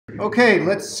Okay,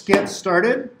 let's get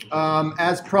started.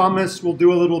 As promised, we'll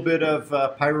do a little bit of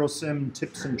PyroSim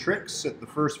tips and tricks at the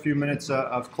first few minutes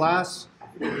of class.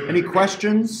 Any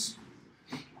questions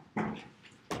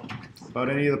about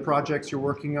any of the projects you're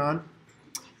working on?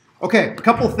 Okay, a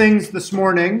couple things this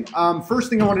morning.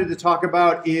 First thing I wanted to talk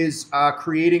about is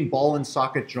creating ball and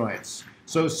socket joints.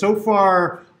 So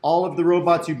far, all of the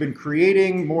robots you've been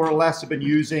creating more or less have been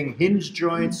using hinge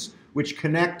joints which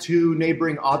connect two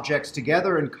neighboring objects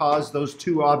together and cause those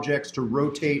two objects to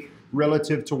rotate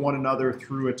relative to one another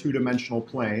through a two-dimensional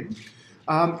plane.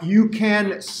 You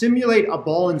can simulate a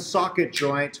ball and socket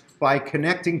joint by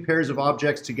connecting pairs of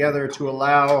objects together to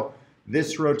allow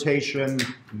this rotation,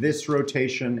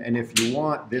 and if you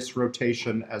want, this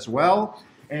rotation as well.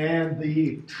 And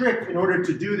the trick in order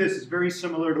to do this is very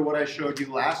similar to what I showed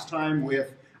you last time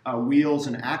with wheels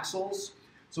and axles.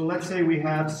 So let's say we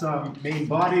have some main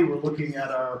body. We're looking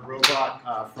at our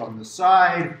robot from the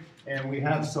side, and we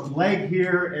have some leg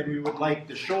here, and we would like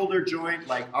the shoulder joint,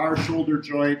 like our shoulder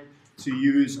joint, to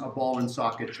use a ball and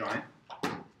socket joint.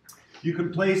 You can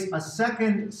place a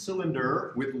second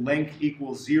cylinder with length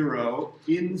equals 0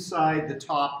 inside the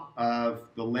top of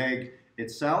the leg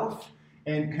itself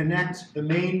and connect the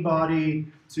main body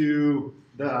to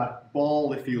the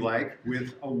ball, if you like,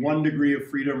 with a 1 degree of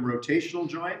freedom rotational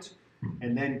joint,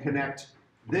 and then connect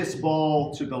this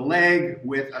ball to the leg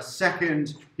with a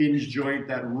second hinge joint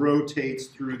that rotates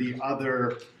through the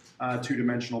other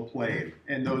two-dimensional plane.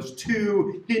 And those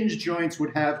two hinge joints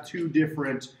would have two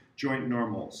different joint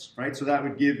normals, right? So that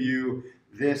would give you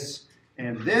this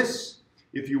and this.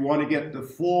 If you want to get the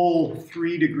full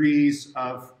 3 degrees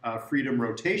of freedom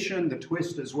rotation, the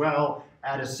twist as well,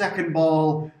 add a second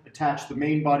ball, attach the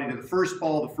main body to the first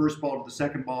ball to the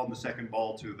second ball, and the second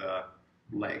ball to the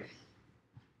leg.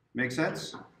 Make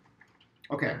sense?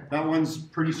 Okay, that one's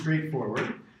pretty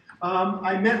straightforward.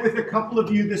 I met with a couple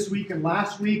of you this week and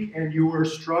last week, and you were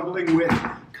struggling with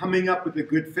coming up with a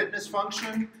good fitness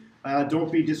function.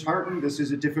 Don't be disheartened. This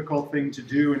is a difficult thing to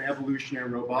do in evolutionary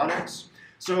robotics.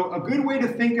 So a good way to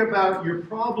think about your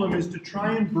problem is to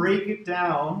try and break it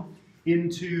down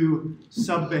into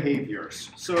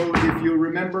sub-behaviors. So if you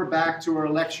remember back to our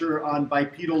lecture on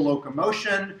bipedal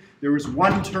locomotion, there was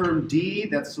one term d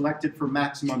that's selected for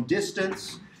maximum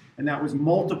distance, and that was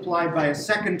multiplied by a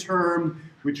second term,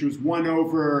 which was 1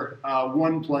 over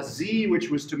 1 plus z,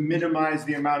 which was to minimize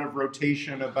the amount of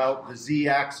rotation about the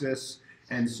z-axis,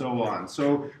 and so on.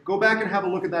 So go back and have a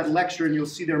look at that lecture, and you'll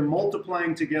see they're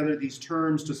multiplying together these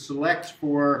terms to select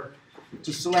for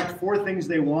things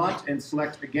they want and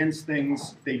select against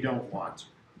things they don't want.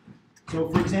 So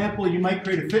for example, you might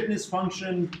create a fitness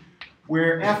function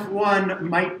where F1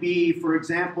 might be, for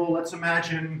example, let's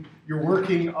imagine you're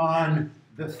working on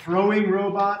the throwing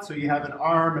robot, so you have an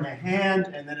arm and a hand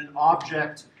and then an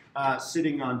object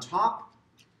sitting on top.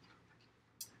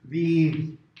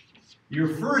 Your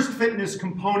first fitness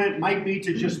component might be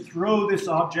to just throw this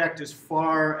object as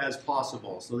far as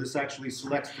possible. So this actually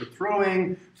selects for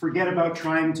throwing. Forget about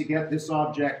trying to get this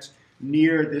object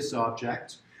near this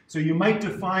object. So you might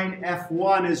define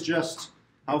F1 as just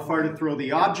how far to throw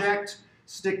the object,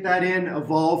 stick that in,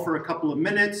 evolve for a couple of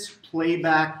minutes, play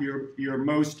back your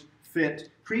most fit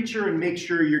creature, and make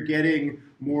sure you're getting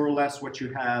more or less what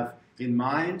you have in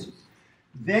mind.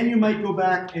 Then you might go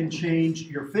back and change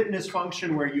your fitness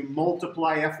function where you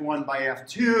multiply F1 by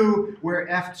F2, where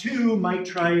F2 might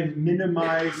try and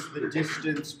minimize the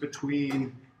distance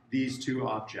between these two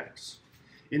objects.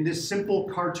 In this simple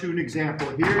cartoon example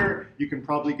here, you can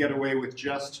probably get away with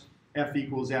just F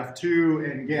equals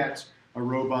F2 and get a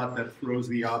robot that throws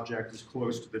the object as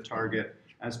close to the target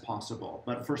as possible.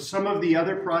 But for some of the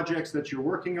other projects that you're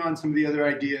working on, some of the other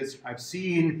ideas I've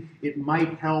seen, it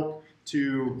might help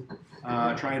to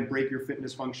try and break your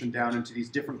fitness function down into these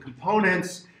different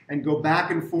components and go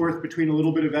back and forth between a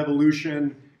little bit of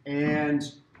evolution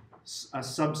and a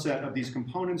subset of these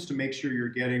components to make sure you're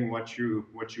getting what you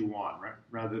want, right?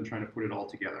 Rather than trying to put it all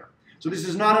together. So this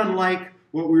is not unlike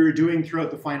what we were doing throughout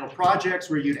the final projects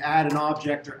where you'd add an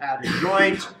object or add a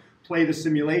joint, play the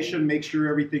simulation, make sure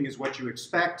everything is what you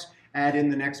expect, add in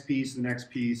the next piece, and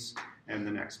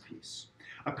the next piece.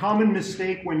 A common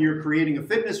mistake when you're creating a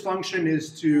fitness function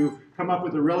is to come up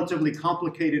with a relatively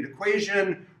complicated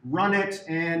equation, run it,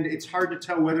 and it's hard to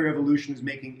tell whether evolution is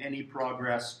making any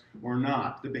progress or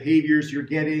not. The behaviors you're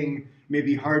getting may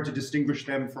be hard to distinguish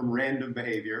them from random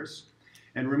behaviors.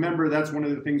 And remember, that's one of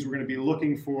the things we're going to be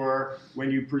looking for when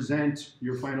you present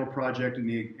your final project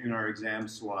in our exam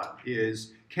slot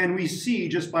is, can we see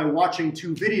just by watching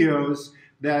 2 videos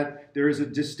that there is a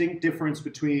distinct difference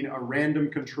between a random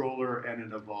controller and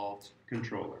an evolved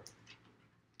controller?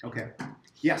 Okay,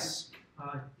 Yes.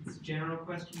 It's a general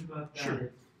question, but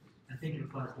Sure. I think it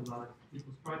applies to a lot of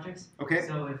people's projects. Okay.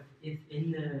 So if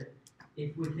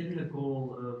within the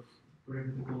goal of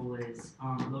whatever the goal is,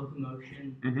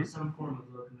 locomotion, some form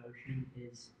of locomotion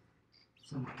is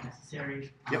somewhat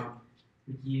necessary. Yep.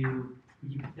 Would you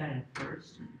put that in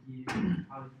first?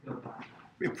 How would you go about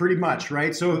that? Pretty much,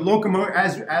 right? So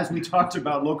as we talked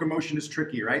about, locomotion is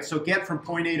tricky, right? So get from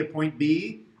point A to point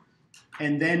B,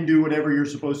 and then do whatever you're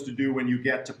supposed to do when you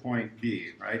get to point B,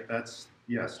 right? That's,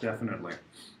 yes, definitely.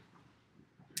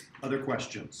 Other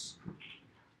questions?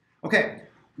 Okay,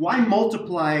 why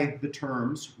multiply the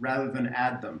terms rather than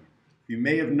add them? You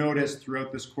may have noticed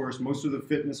throughout this course, most of the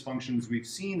fitness functions we've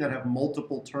seen that have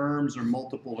multiple terms or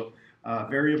multiple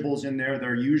variables in there,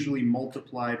 they're usually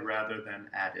multiplied rather than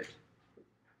added.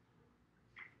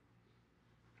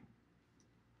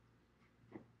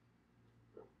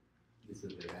 So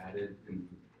they're added, and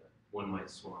one might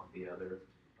swamp the other.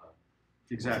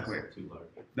 Exactly. Too large.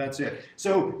 That's it.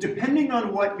 So depending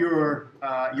on what your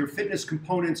fitness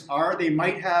components are, they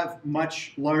might have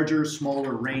much larger,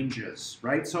 smaller ranges,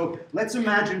 right? So let's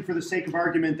imagine, for the sake of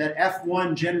argument, that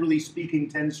F1, generally speaking,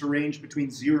 tends to range between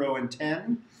 0 and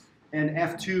 10, and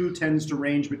F2 tends to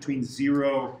range between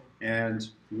 0 and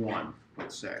 1,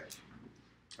 let's say.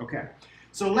 Okay.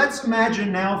 So let's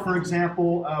imagine now, for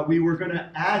example, we were going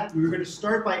to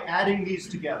start by adding these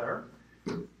together.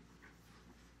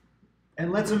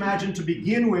 And let's imagine, to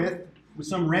begin with,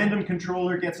 some random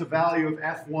controller gets a value of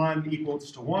F1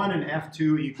 equals to 1 and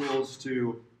F2 equals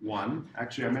to 1.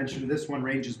 Actually, I mentioned this one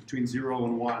ranges between 0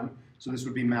 and 1, so this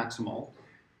would be maximal.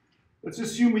 Let's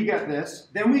assume we get this.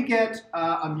 Then we get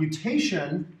a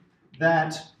mutation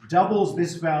that doubles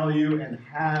this value and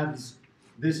halves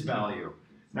this value.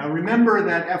 Now remember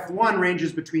that F1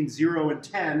 ranges between 0 and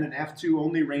 10, and F2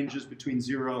 only ranges between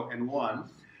 0 and 1.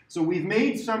 So we've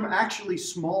made some actually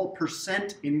small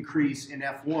percent increase in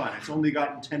F1. It's only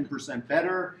gotten 10%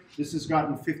 better. This has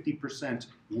gotten 50%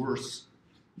 worse.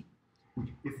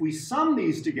 If we sum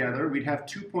these together, we'd have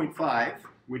 2.5,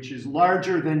 which is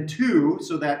larger than 2,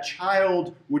 so that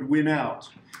child would win out.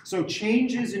 So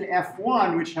changes in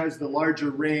F1, which has the larger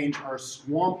range, are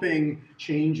swamping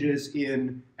changes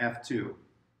in F2.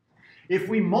 If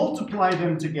we multiply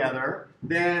them together,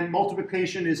 then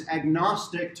multiplication is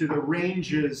agnostic to the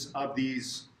ranges of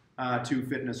these two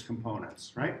fitness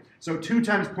components, right? So 2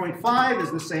 times 0.5 is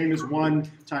the same as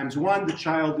 1 times 1. The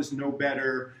child is no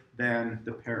better than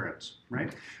the parent,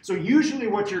 right? So usually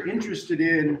what you're interested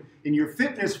in your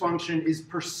fitness function is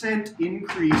percent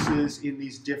increases in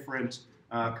these different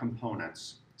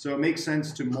components. So it makes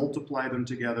sense to multiply them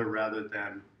together rather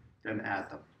than add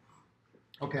them.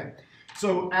 Okay.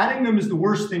 So adding them is the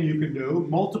worst thing you can do.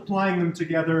 Multiplying them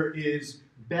together is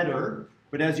better.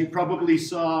 But as you probably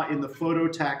saw in the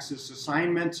phototaxis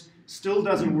assignment, still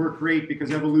doesn't work great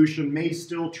because evolution may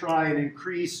still try and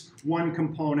increase one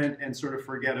component and sort of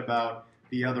forget about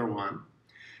the other one.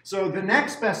 So the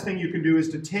next best thing you can do is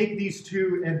to take these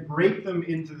two and break them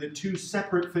into the two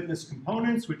separate fitness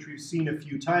components, which we've seen a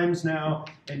few times now,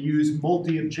 and use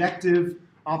multi-objective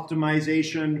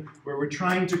optimization, where we're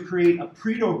trying to create a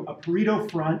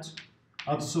Pareto front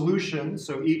of solutions.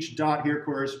 So each dot here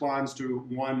corresponds to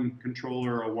one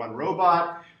controller or one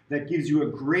robot. That gives you a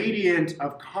gradient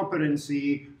of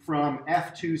competency from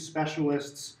F2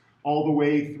 specialists all the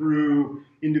way through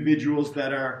individuals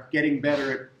that are getting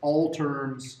better at all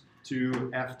terms to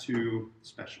F2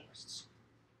 specialists.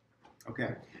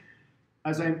 Okay.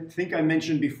 As I think I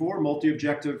mentioned before,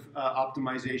 multi-objective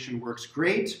optimization works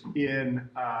great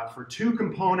for 2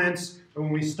 components. But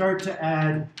when we start to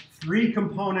add 3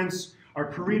 components,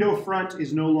 our Pareto front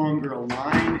is no longer a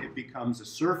line, it becomes a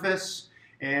surface.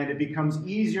 And it becomes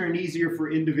easier and easier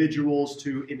for individuals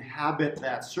to inhabit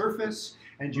that surface.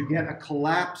 And you get a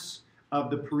collapse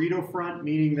of the Pareto front,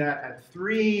 meaning that at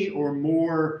 3 or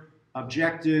more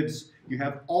objectives, you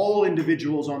have all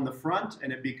individuals on the front,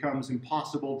 and it becomes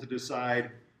impossible to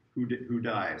decide who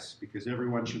dies, because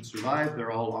everyone should survive.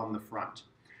 They're all on the front.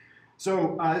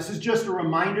 So this is just a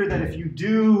reminder that if you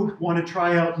do want to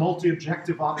try out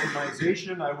multi-objective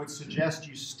optimization, I would suggest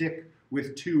you stick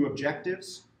with 2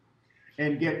 objectives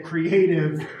and get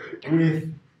creative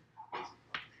with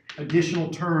additional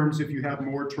terms if you have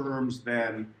more terms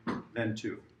than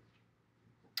 2.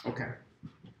 Okay.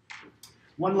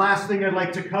 One last thing I'd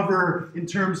like to cover in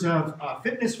terms of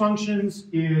fitness functions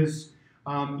is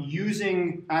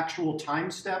using actual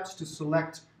time steps to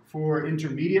select for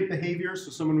intermediate behaviors.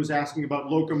 So someone was asking about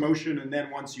locomotion, and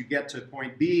then once you get to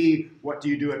point B, what do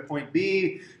you do at point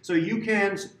B? So you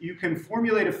can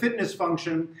formulate a fitness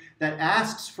function that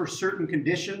asks for certain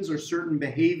conditions or certain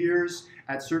behaviors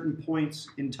at certain points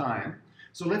in time.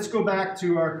 So let's go back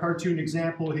to our cartoon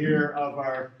example here of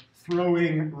our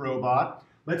throwing robot.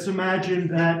 Let's imagine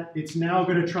that it's now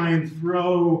going to try and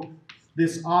throw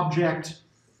this object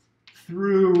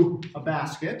through a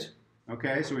basket.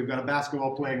 Okay, so we've got a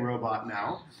basketball playing robot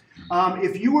now.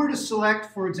 If you were to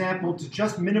select, for example, to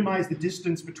just minimize the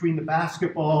distance between the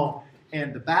basketball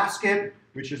and the basket,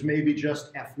 which is maybe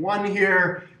just F1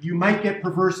 here, you might get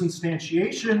perverse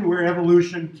instantiation where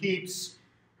evolution keeps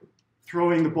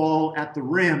throwing the ball at the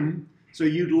rim. So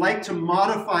you'd like to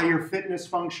modify your fitness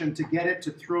function to get it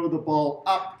to throw the ball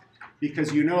up,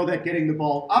 because you know that getting the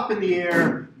ball up in the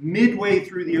air midway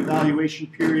through the evaluation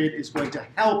period is going to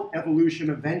help evolution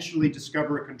eventually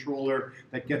discover a controller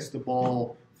that gets the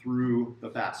ball through the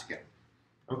basket.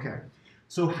 Okay,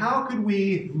 so how could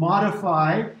we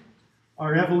modify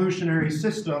our evolutionary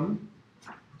system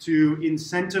to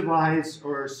incentivize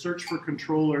or search for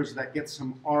controllers that get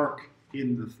some arc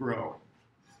in the throw?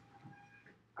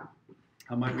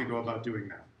 How might we go about doing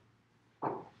that?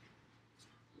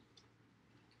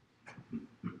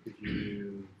 Could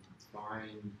you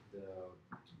find the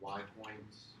y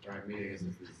points, or maybe I guess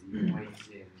it's the z points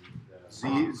in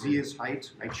the Z is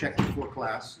height. I checked before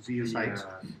class. Z is height.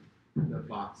 The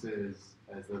boxes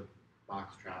as the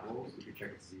box travels. You could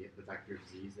check z, the vector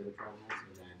z's that it travels,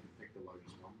 and then pick the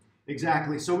largest one.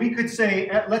 Exactly. So we could say,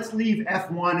 let's leave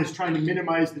F1 as trying to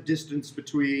minimize the distance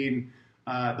between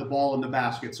the ball and the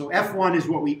basket. So F1 is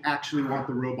what we actually want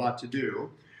the robot to do.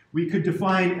 We could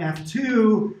define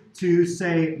F2 to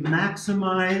say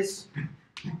maximize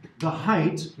the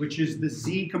height, which is the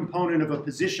Z component of a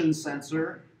position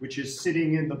sensor, which is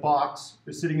sitting in the box,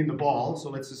 or sitting in the ball. So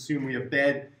let's assume we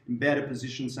embed a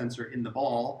position sensor in the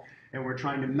ball, and we're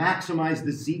trying to maximize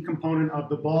the Z component of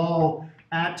the ball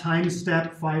at time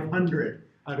step 500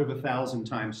 out of 1,000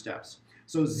 time steps.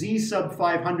 So Z sub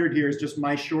 500 here is just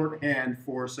my shorthand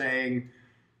for saying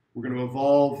we're going to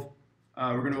evolve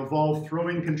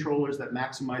throwing controllers that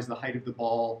maximize the height of the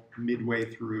ball midway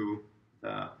through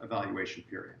the evaluation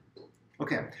period.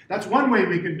 Okay, that's one way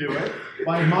we can do it,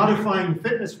 by modifying the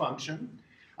fitness function.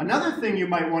 Another thing you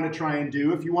might want to try and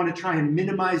do, if you want to try and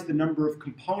minimize the number of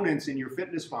components in your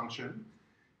fitness function,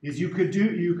 is you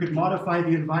could modify the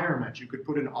environment. You could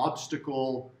put an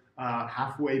obstacle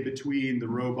halfway between the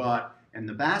robot and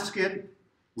the basket,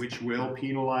 which will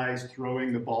penalize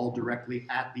throwing the ball directly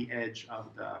at the edge of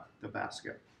the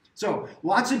basket. So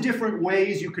lots of different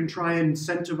ways you can try and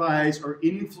incentivize or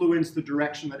influence the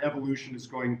direction that evolution is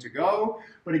going to go.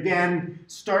 But again,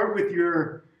 start with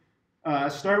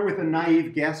a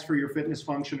naive guess for your fitness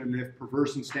function, and if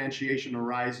perverse instantiation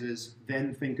arises,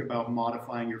 then think about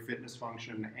modifying your fitness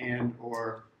function and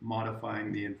or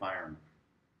modifying the environment.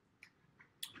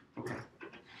 Okay,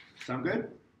 sound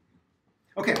good?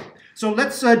 Okay, so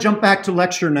let's jump back to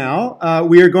lecture now.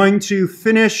 We are going to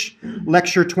finish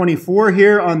lecture 24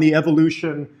 here on the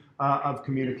evolution of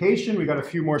communication. We've got a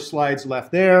few more slides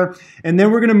left there. And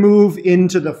then we're going to move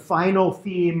into the final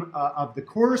theme of the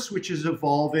course, which is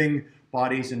evolving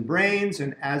bodies and brains.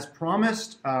 And as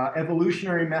promised,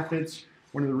 evolutionary methods,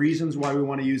 one of the reasons why we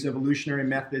want to use evolutionary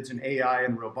methods in AI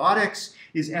and robotics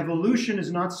is evolution is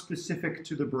not specific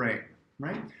to the brain,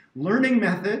 right? Learning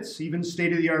methods, even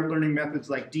state-of-the-art learning methods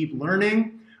like deep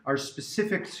learning, are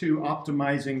specific to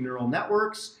optimizing neural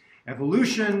networks.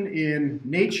 Evolution in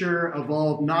nature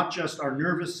evolved not just our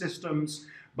nervous systems,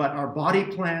 but our body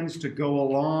plans to go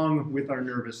along with our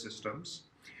nervous systems.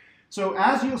 So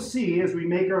as you'll see, as we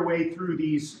make our way through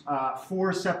these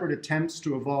 4 separate attempts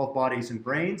to evolve bodies and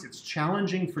brains, it's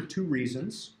challenging for 2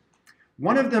 reasons.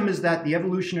 One of them is that the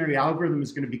evolutionary algorithm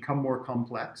is going to become more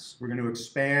complex. We're going to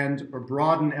expand or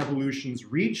broaden evolution's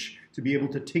reach to be able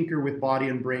to tinker with body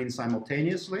and brain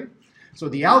simultaneously. So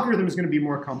the algorithm is going to be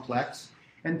more complex,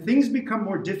 and things become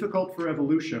more difficult for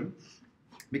evolution,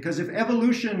 because if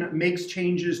evolution makes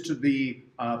changes to the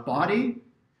body,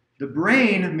 the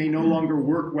brain may no longer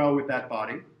work well with that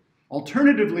body.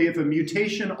 Alternatively, if a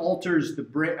mutation alters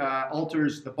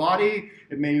the body,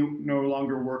 it may no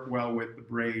longer work well with the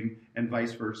brain, and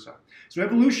vice versa. So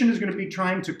evolution is going to be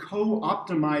trying to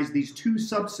co-optimize these 2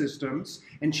 subsystems,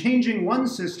 and changing one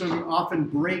subsystem often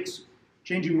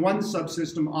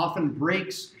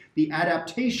breaks the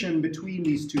adaptation between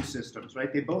these 2 systems,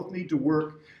 right? They both need to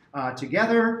work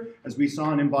together, as we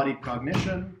saw in embodied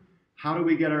cognition. How do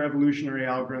we get our evolutionary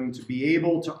algorithm to be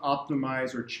able to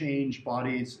optimize or change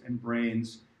bodies and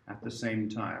brains at the same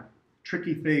time?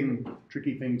 Tricky thing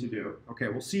to do. Okay,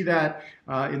 we'll see that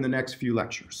in the next few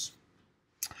lectures.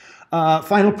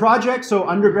 Final project. So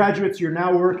undergraduates, you're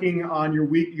now working on your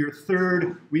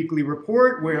 3rd weekly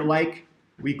report, where like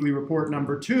Weekly report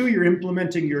number 2, you're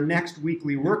implementing your next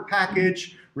weekly work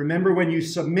package. Remember, when you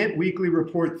submit weekly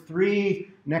report 3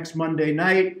 next Monday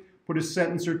night, put a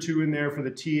sentence or 2 in there for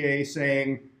the TA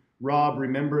saying, Rob,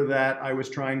 remember that I was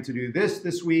trying to do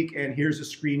this week, and here's a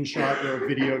screenshot or a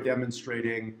video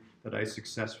demonstrating that I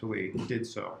successfully did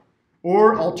so.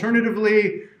 Or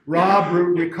alternatively, Rob,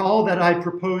 recall that I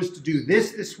proposed to do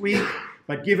this week,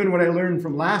 but given what I learned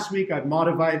from last week, I've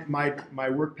modified my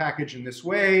work package in this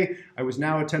way. I was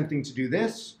now attempting to do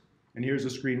this, and here's a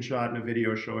screenshot and a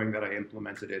video showing that I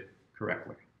implemented it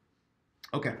correctly.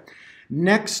 Okay,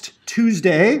 next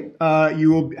Tuesday,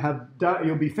 you'll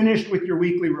be finished with your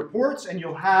weekly reports, and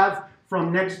you'll have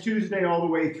from next Tuesday all the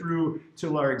way through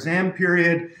till our exam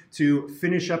period to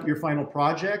finish up your final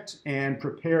project and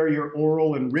prepare your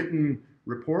oral and written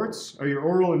reports, or your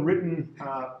oral and written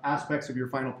aspects of your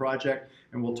final project,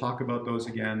 and we'll talk about those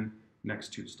again next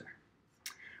Tuesday.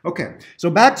 Okay, so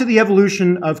back to the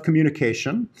evolution of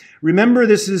communication. Remember,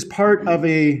 this is part of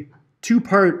a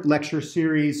 2-part lecture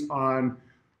series on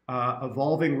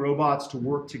evolving robots to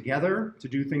work together, to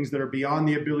do things that are beyond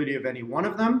the ability of any one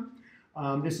of them.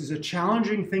 This is a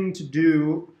challenging thing to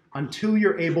do until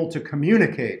you're able to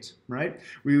communicate, right?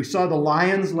 We saw the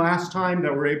lions last time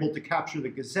that were able to capture the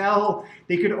gazelle.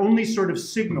 They could only sort of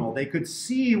signal. They could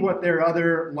see what their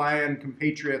other lion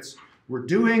compatriots were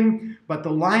doing, but the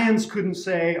lions couldn't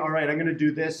say, all right, I'm going to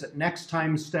do this at next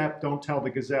time step, don't tell the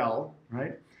gazelle,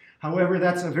 right? However,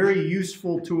 that's a very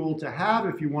useful tool to have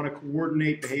if you want to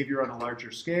coordinate behavior on a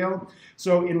larger scale.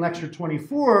 So in lecture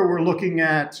 24, we're looking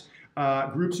at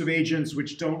groups of agents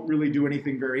which don't really do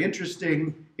anything very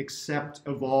interesting except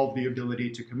evolve the ability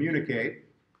to communicate.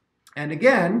 And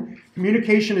again,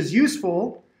 communication is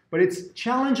useful, but it's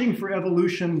challenging for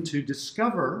evolution to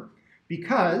discover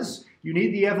because you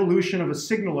need the evolution of a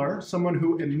signaler, someone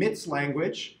who emits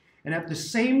language, and at the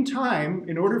same time,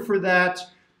 in order for that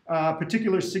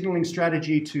particular signaling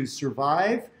strategy to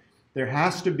survive, there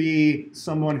has to be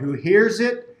someone who hears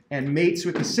it and mates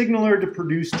with the signaler to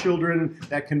produce children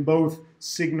that can both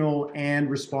signal and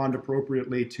respond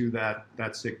appropriately to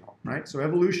that signal, right? So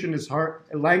evolution is hard,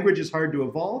 language is hard to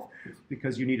evolve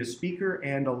because you need a speaker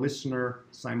and a listener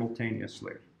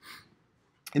simultaneously.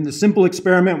 In the simple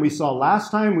experiment we saw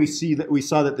last time, we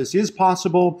saw that this is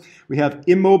possible. We have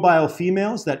immobile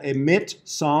females that emit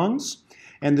songs,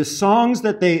 and the songs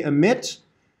that they emit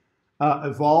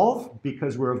evolve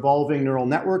because we're evolving neural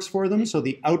networks for them. So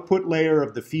the output layer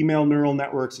of the female neural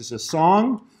networks is a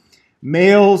song.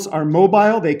 Males are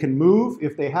mobile, they can move.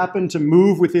 If they happen to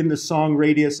move within the song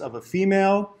radius of a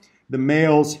female, the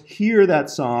males hear that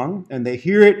song, and they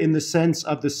hear it in the sense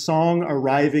of the song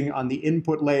arriving on the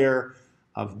input layer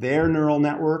of their neural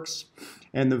networks,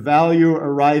 and the value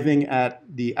arriving at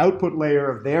the output layer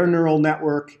of their neural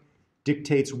network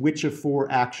dictates which of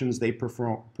 4 actions they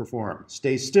perform.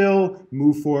 Stay still,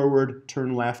 move forward,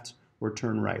 turn left, or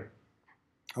turn right.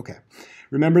 Okay.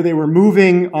 Remember, they were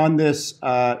moving on this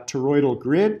toroidal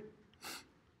grid.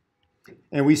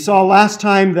 And we saw last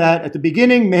time that at the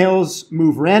beginning, males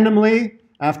move randomly.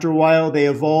 After a while, they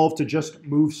evolve to just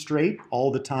move straight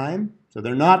all the time. So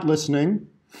they're not listening.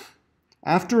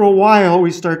 After a while,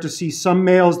 we start to see some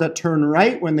males that turn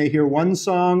right when they hear one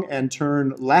song and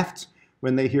turn left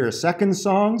when they hear a second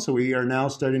song. So we are now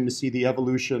starting to see the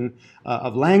evolution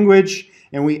of language.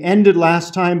 And we ended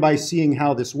last time by seeing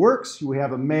how this works. We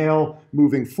have a male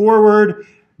moving forward.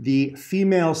 The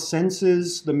female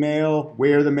senses the male,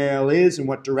 where the male is, and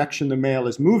what direction the male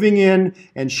is moving in.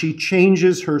 And she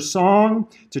changes her song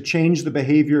to change the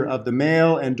behavior of the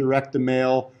male and direct the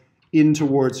male in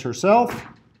towards herself.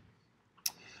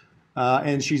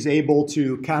 And she's able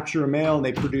to capture a male, and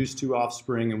they produce 2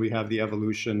 offspring, and we have the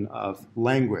evolution of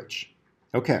language.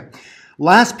 Okay,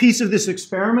 last piece of this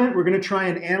experiment, we're going to try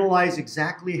and analyze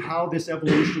exactly how this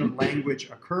evolution of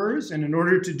language occurs. And in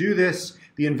order to do this,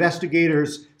 the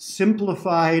investigators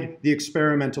simplified the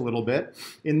experiment a little bit.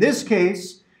 In this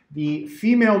case, the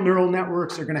female neural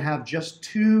networks are going to have just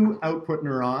 2 output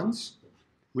neurons,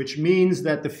 which means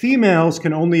that the females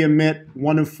can only emit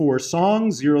 1 of 4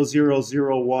 songs, 0, 0,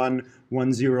 0, 1,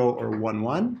 1, 0, or 1,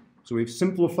 1. So we've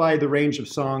simplified the range of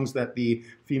songs that the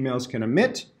females can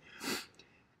emit.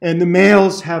 And the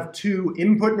males have 2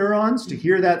 input neurons to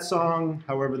hear that song.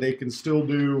 However, they can still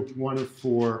do 1 of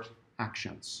 4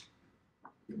 actions.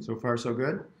 So far, so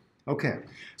good? Okay.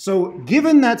 So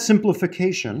given that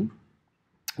simplification,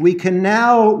 we can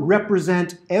now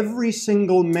represent every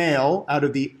single male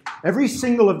every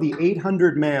single of the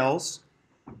 800 males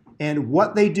and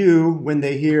what they do when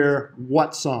they hear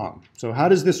what song. So how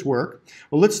does this work?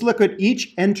 Well, let's look at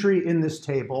each entry in this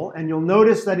table, and you'll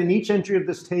notice that in each entry of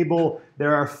this table,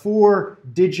 there are 4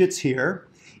 digits here.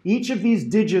 Each of these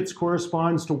digits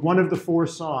corresponds to one of the 4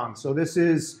 songs. So this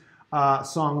is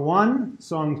song 1,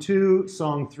 song 2,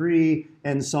 song 3,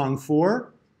 and song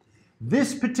 4.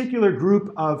 This particular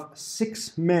group of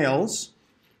 6 males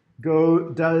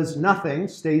does nothing,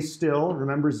 stays still.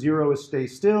 Remember, 0 is stay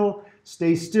still.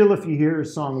 Stay still if you hear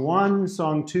song 1,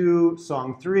 song 2,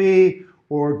 song 3,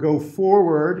 or go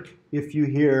forward if you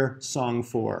hear song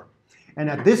 4. And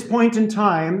at this point in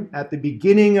time, at the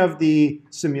beginning of the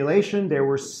simulation, there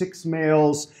were 6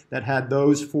 males that had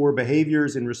those 4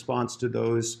 behaviors in response to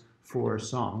those 4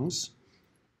 songs.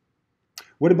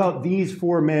 What about these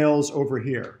 4 males over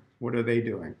here? What are they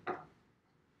doing?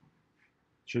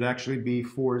 Should actually be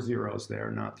 4 zeros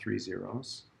there, not 3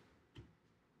 zeros.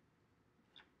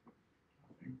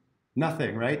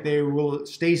 Nothing, right? They will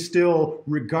stay still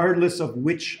regardless of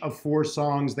which of 4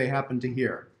 songs they happen to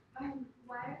hear.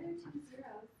 Why are there 2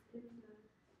 zeros in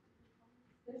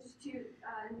there's 2,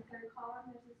 in the third column,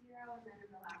 there's a 0, and then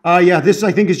in the last? Yeah, this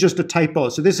I think is just a typo.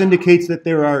 So this indicates that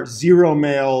there are 0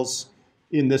 males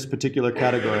in this particular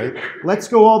category. Let's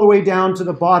go all the way down to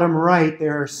the bottom right.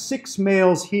 There are 6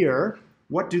 males here.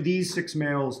 What do these 6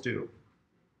 males do?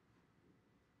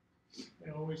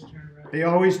 They always turn right. They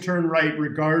always turn right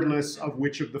regardless of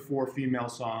which of the 4 female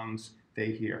songs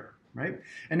they hear, right?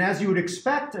 And as you would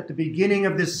expect at the beginning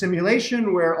of this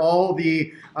simulation where all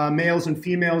the males and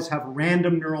females have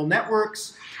random neural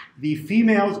networks, the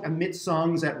females emit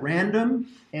songs at random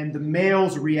and the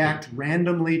males react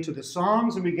randomly to the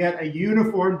songs, and we get a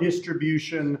uniform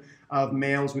distribution of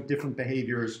males with different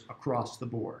behaviors across the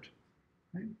board.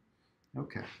 Right?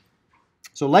 Okay.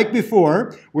 So like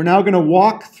before, we're now going to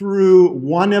walk through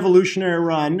one evolutionary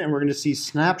run, and we're going to see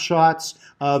snapshots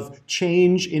of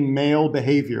change in male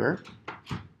behavior.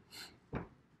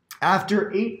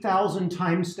 After 8,000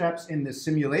 time steps in this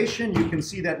simulation, you can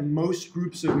see that most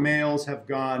groups of males have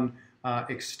gone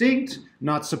extinct.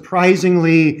 Not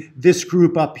surprisingly, this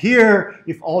group up here,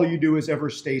 if all you do is ever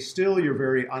stay still, you're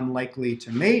very unlikely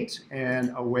to mate,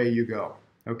 and away you go.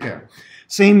 Okay.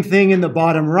 Same thing in the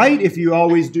bottom right. If you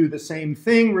always do the same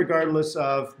thing, regardless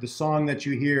of the song that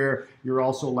you hear, you're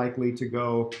also likely to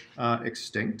go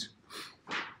extinct.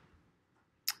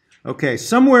 Okay,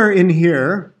 somewhere in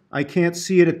here, I can't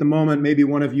see it at the moment, maybe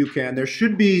one of you can, there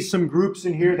should be some groups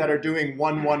in here that are doing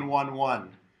 1, 1, 1, 1.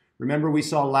 Remember we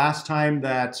saw last time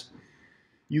that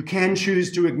you can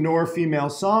choose to ignore female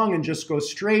song and just go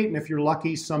straight, and if you're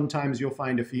lucky, sometimes you'll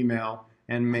find a female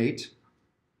and mate.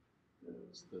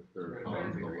 It's the third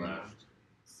column to the left.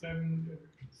 7.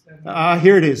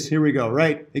 Here it is. Here we go.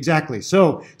 Right. Exactly.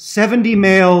 So 70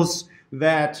 males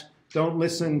that don't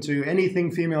listen to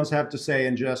anything females have to say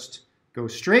and just go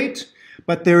straight.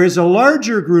 But there is a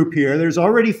larger group here. There's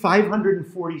already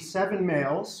 547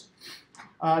 males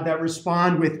that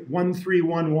respond with 1, 3,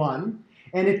 1, 1.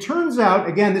 And it turns out,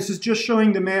 again, this is just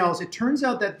showing the males, it turns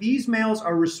out that these males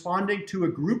are responding to a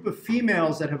group of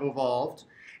females that have evolved.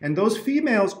 And those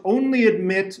females only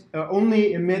emit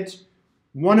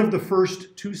one of the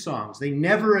first 2 songs. They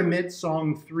never emit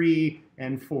song 3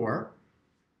 and 4.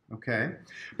 Okay?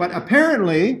 But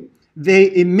apparently,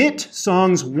 they emit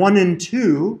songs 1 and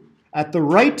 2 at the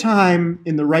right time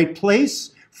in the right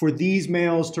place for these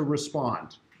males to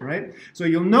respond. Right? So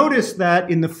you'll notice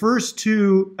that in the first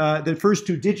two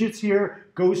digits here,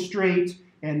 go straight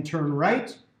and turn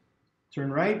right.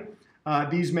 Turn right.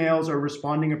 These males are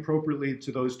responding appropriately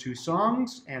to those 2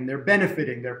 songs, and they're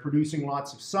benefiting. They're producing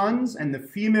lots of sons, and the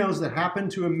females that happen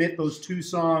to emit those 2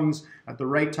 songs at the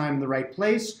right time in the right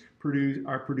place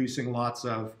are producing lots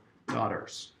of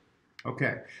daughters.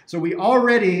 Okay, so we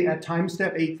already at time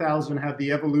step 8,000 have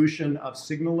the evolution of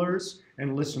signalers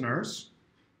and listeners.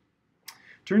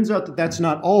 Turns out that that's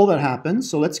not all that happens,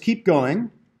 so let's keep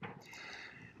going.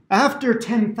 After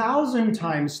 10,000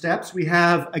 time steps, we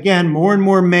have, again, more and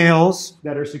more males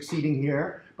that are succeeding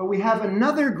here, but we have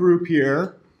another group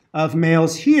here of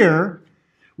males here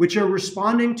which are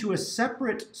responding to a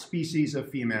separate species of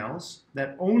females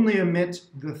that only emit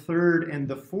the 3rd and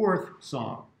the 4th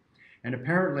song. And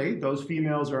apparently, those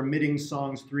females are emitting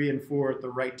songs 3 and 4 at the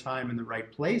right time in the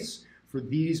right place for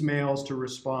these males to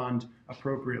respond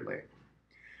appropriately.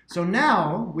 So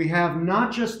now we have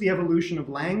not just the evolution of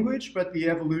language, but the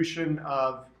evolution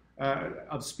of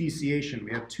speciation.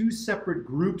 We have 2 separate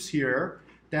groups here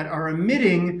that are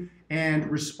emitting and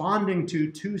responding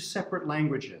to 2 separate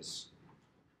languages.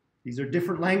 These are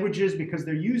different languages because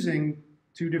they're using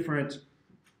 2 different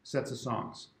sets of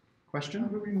songs. Question? How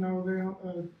do we know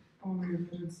only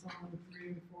emitted song 3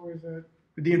 and 4, is that?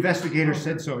 The investigator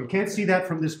said so. You can't see that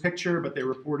from this picture, but they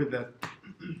reported that.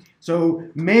 So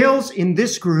males in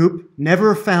this group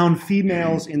never found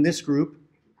females in this group,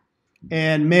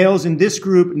 and males in this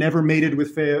group never mated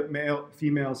with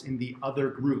females in the other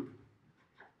group.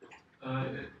 I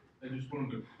just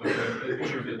wanted to clarify, I think I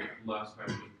heard it last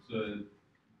time, but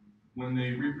when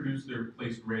they reproduce, they're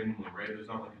placed randomly, right? There's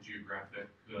not like a geographic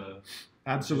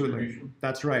Absolutely.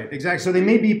 That's right. Exactly. So they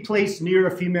may be placed near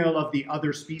a female of the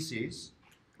other species.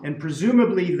 And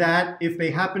presumably that, if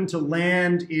they happen to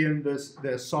land in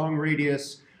the song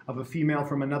radius of a female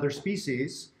from another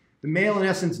species, the male in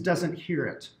essence doesn't hear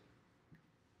it.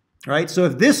 Right? So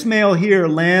if this male here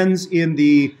lands in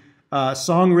the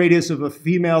song radius of a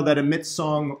female that emits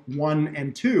song 1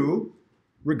 and 2,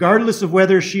 regardless of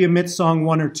whether she emits song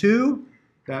 1 or 2,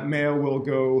 that male will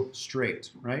go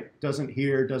straight, right? Doesn't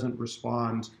hear, doesn't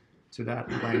respond to that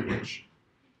language.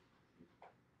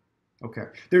 Okay.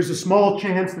 There's a small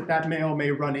chance that that male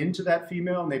may run into that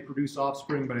female and they produce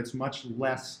offspring, but it's much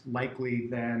less likely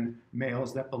than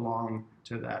males that belong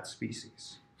to that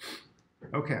species.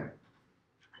 Okay.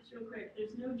 Just real quick,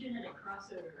 there's no genetic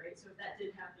crossover, right? So if that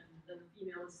did happen, then the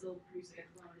female would still produce like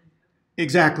a clone.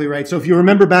 Exactly right. So if you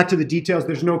remember back to the details,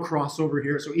 there's no crossover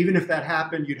here. So even if that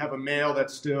happened, you'd have a male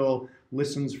that still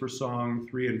listens for song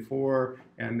 3 and 4,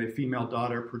 and the female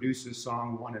daughter produces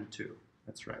song 1 and 2.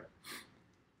 That's right.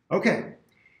 Okay.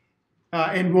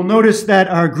 And we'll notice that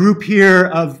our group here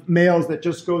of males that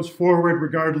just goes forward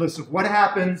regardless of what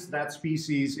happens, that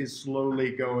species is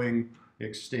slowly going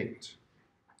extinct.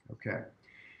 Okay.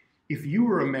 If you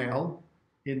were a male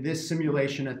in this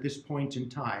simulation at this point in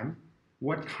time,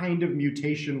 what kind of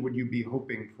mutation would you be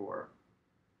hoping for?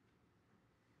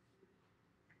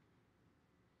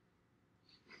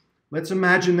 Let's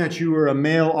imagine that you were a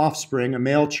male offspring, a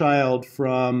male child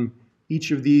from each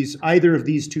of these, either of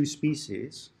these two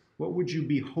species. What would you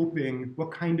be hoping, what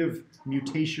kind of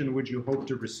mutation would you hope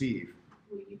to receive?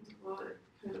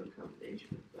 Kind of a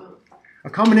combination of both. A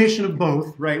combination of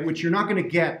both, right, which you're not going to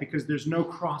get because there's no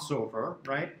crossover,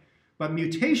 right? But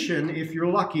mutation, if you're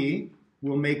lucky,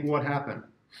 will make what happen?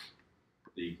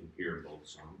 That you can hear both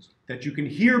songs. That you can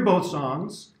hear both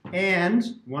songs, and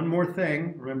one more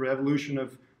thing, remember evolution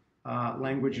of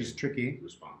language is tricky.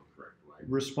 Respond the correct way.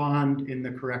 Respond in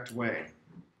the correct way.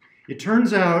 It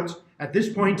turns out, at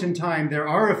this point in time, there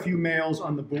are a few males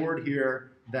on the board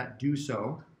here that do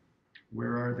so.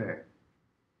 Where are they?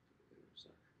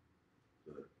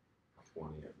 The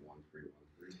 20 at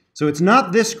 1313. So it's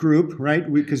not this group,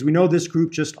 right? Because we know this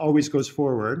group just always goes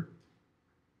forward.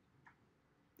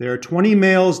 There are 20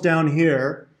 males down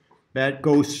here that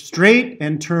go straight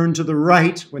and turn to the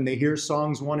right when they hear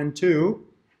songs 1 and 2,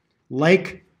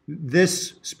 like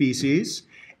this species.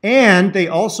 And they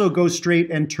also go straight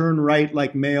and turn right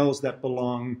like males that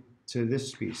belong to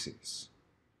this species.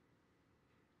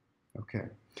 Okay.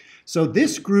 So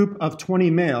this group of 20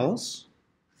 males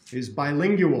is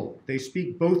bilingual. They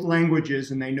speak both languages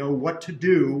and they know what to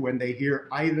do when they hear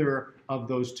either of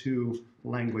those two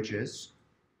languages.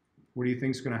 What do you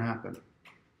think is going to happen?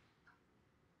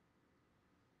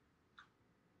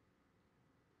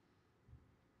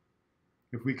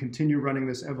 If we continue running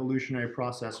this evolutionary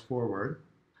process forward.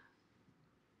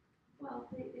 Well,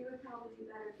 they would probably do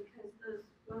better because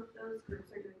both those groups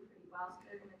are doing pretty well, so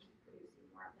they're going to keep producing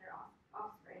more of their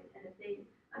offspring. And if they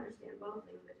understand both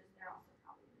languages, they're also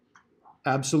probably going to do pretty well.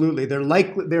 Absolutely.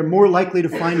 They're more likely to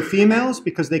find females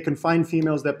because they can find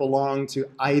females that belong to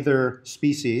either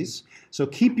species. So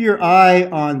keep your eye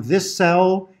on this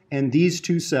cell and these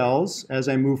two cells as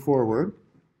I move forward.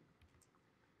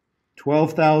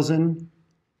 12,000,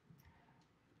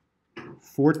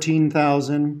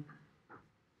 14,000,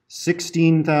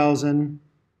 16,000,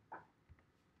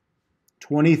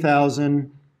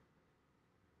 20,000,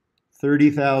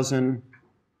 30,000,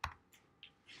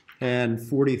 and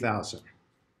 40,000.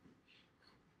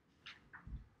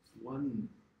 One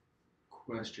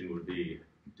question would be,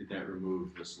 did that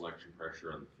remove the selection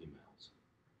pressure on the females?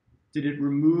 Did it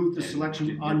remove the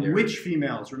selection on which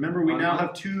females? Remember, we now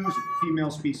have two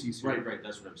female species here. Right,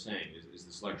 that's what I'm saying, is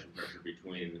the selection pressure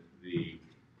between the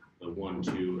 1,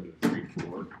 2, and the 3,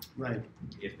 4. Right.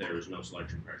 If there was no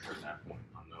selection pressure at that point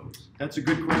on those. That's a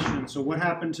good question. So what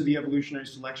happened to the evolutionary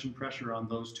selection pressure on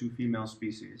those two female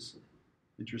species?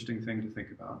 Interesting thing to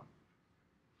think about.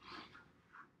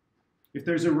 If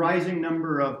there's a rising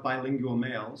number of bilingual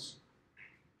males,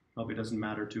 probably doesn't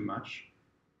matter too much.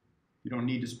 You don't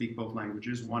need to speak both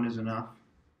languages. One is enough.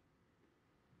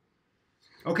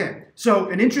 Okay, so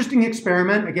an interesting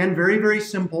experiment. Again, very, very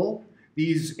simple.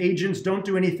 These agents don't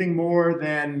do anything more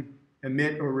than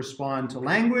emit or respond to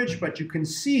language, but you can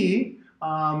see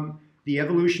the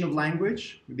evolution of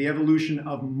language, the evolution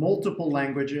of multiple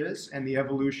languages, and the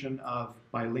evolution of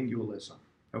bilingualism.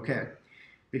 Okay.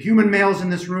 The human males in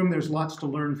this room, there's lots to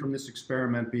learn from this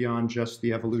experiment beyond just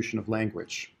the evolution of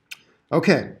language.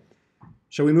 Okay.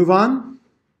 Shall we move on?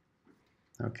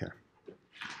 Okay.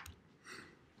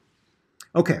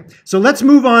 Okay, so let's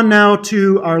move on now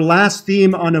to our last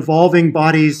theme on evolving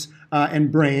bodies and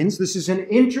brains. This is an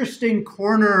interesting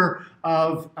corner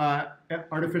of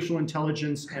artificial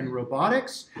intelligence and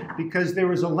robotics because there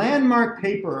was a landmark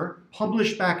paper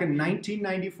published back in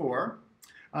 1994,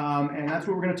 and that's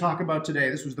what we're going to talk about today.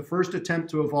 This was the first attempt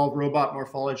to evolve robot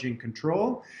morphology and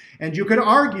control, and you could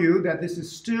argue that this is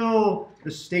still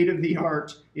the state of the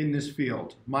art in this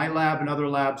field. My lab and other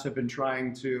labs have been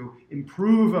trying to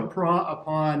improve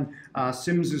upon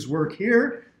Sims's work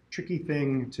here. Tricky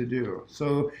thing to do.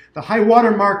 So the high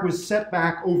water mark was set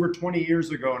back over 20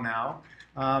 years ago now,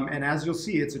 and as you'll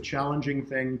see, it's a challenging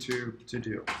thing to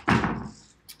do.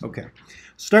 Okay,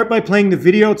 start by playing the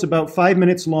video. It's about 5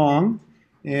 minutes long,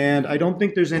 and I don't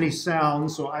think there's any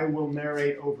sound, so I will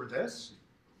narrate over this.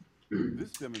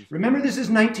 Remember, this is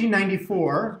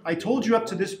 1994. I told you up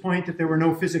to this point that there were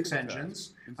no physics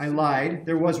engines. I lied.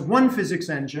 There was one physics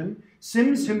engine.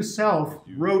 Sims himself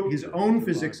wrote his own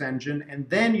physics engine and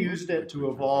then used it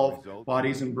to evolve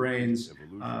bodies and brains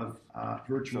of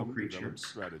virtual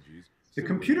creatures. The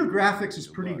computer graphics is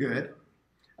pretty good.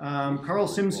 Carl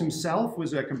Sims himself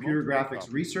was a computer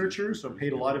graphics researcher, so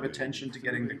paid a lot of attention to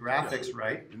getting the graphics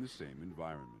right. In the same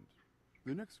environment.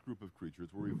 The next group of creatures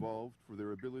were evolved for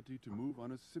their ability to move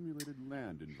on a simulated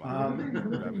land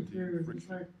environment.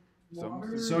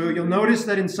 So you'll notice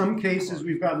that in some cases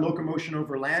we've got locomotion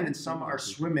over land and some are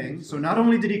swimming. So not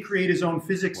only did he create his own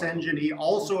physics engine, he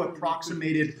also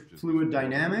approximated fluid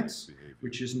dynamics,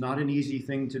 which is not an easy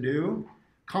thing to do.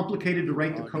 Complicated to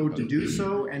write the code to do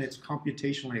so, and it's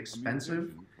computationally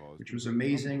expensive, which was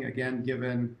amazing, again,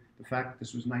 given the fact that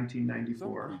this was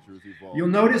 1994. You'll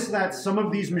notice that some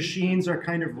of these machines are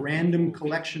kind of random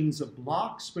collections of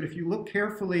blocks, but if you look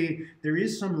carefully, there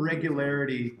is some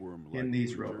regularity in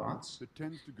these robots,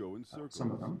 some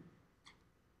of them.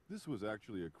 This was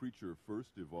actually a creature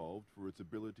first evolved for its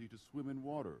ability to swim in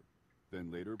water. Then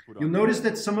later put You'll notice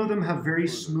that some of them have very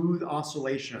smooth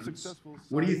oscillations.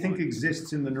 What do you think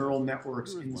exists in the neural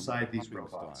networks inside these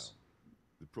robots?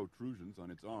 The protrusions on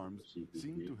its arms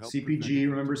seem to help CPG,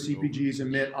 remember CPGs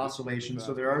emit oscillations,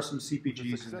 so there are some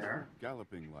CPGs in there.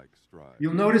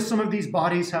 You'll notice some of these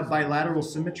bodies have bilateral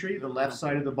symmetry. The left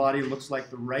side of the body looks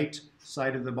like the right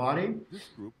side of the body. This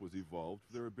group was evolved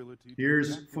for their ability.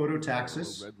 Here's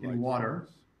phototaxis in water.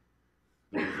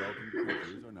 The resulting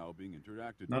creatures are now being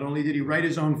interacted. Not only did he write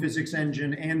his own physics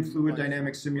engine and fluid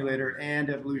dynamics simulator and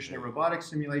evolutionary robotics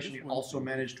simulation, he also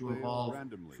managed to evolve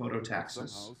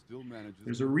phototaxis.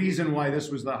 There's a reason why this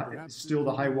was still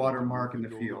the high water mark in the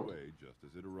field. Just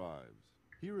as it arrives.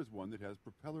 Here is one that has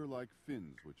propeller-like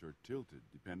fins which are tilted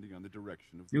depending on the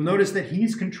direction of the You'll notice that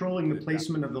he's controlling the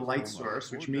placement of the light source,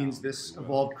 which means this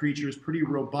evolved creature is pretty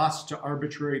robust to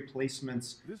arbitrary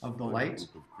placements of the light.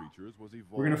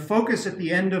 We're going to focus at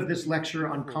the end of this lecture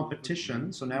on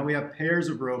competition. So now we have pairs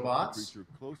of robots.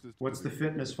 What's the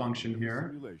fitness function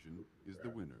here?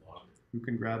 Who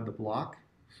can grab the block?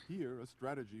 Here, a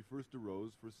strategy first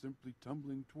arose for simply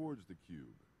tumbling towards the cube.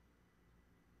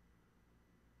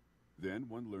 Then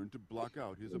one learned to block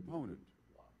out his opponent.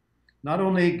 Not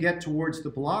only get towards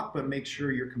the block, but make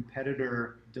sure your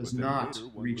competitor does not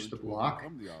reach the block.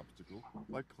 Overcome the obstacle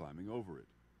by climbing over it.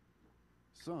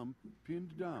 Some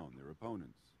pinned down their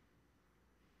opponents.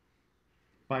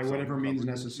 By whatever means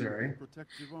necessary.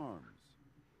 Protective arms.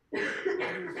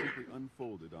 Others simply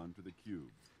unfolded onto the cube.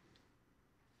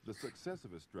 The success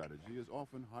of a strategy is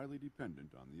often highly dependent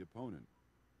on the opponent.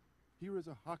 Here is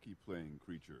a hockey-playing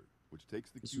creature, which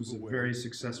takes the this cube was a away very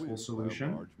successful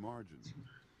solution. large margin.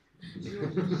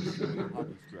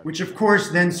 Which, of course,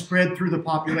 then spread through the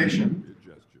population.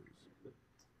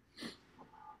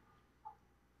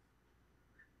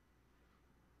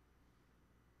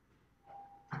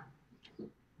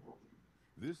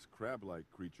 This crab-like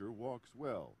creature walks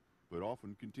well, but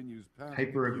often continues past.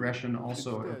 Hyperaggression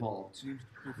also evolved in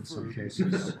some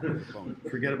cases.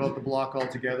 Forget about the block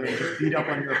altogether and just beat up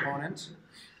on your opponent.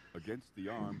 Against the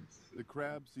arm, the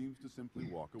crab seems to simply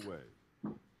walk away.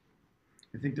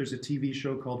 I think there's a TV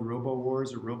show called Robo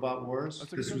Wars or Robot Wars.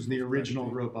 This was the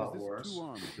original Robot Wars.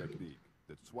 Two-arm technique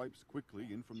that swipes quickly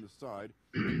in from the side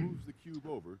and moves the cube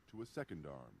over to a second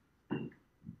arm.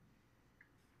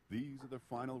 These are the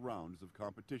final rounds of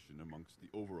competition amongst the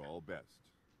overall best.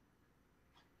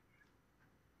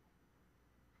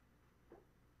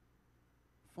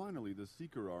 Finally, the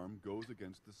seeker arm goes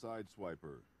against the side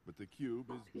swiper, but the cube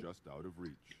is just out of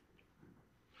reach.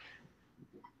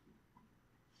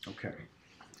 Okay.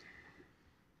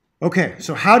 Okay,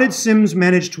 so how did Sims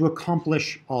manage to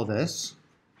accomplish all this?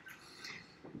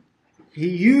 He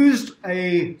used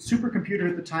a supercomputer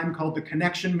at the time called the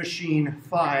Connection Machine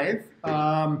 5.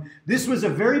 This was a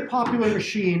very popular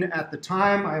machine at the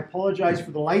time. I apologize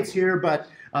for the lights here, but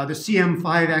the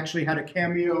CM5 actually had a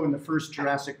cameo in the first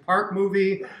Jurassic Park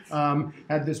movie.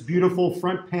 Had this beautiful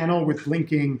front panel with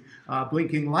blinking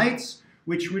lights,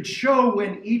 which would show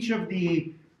when each of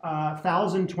the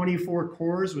 1,024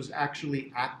 cores was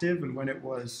actually active and when it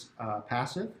was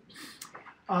passive.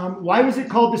 Why was it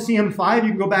called the CM5? You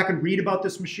can go back and read about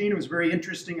this machine. It was a very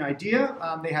interesting idea.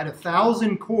 They had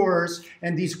 1,000 cores,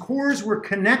 and these cores were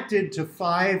connected to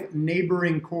 5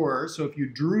 neighboring cores. So if you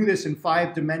drew this in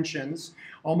 5 dimensions,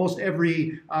 almost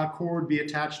every core would be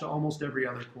attached to almost every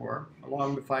other core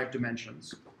along the 5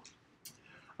 dimensions.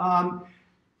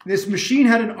 This machine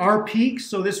had an R peak,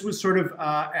 so this was sort of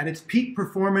at its peak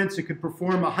performance. It could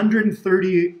perform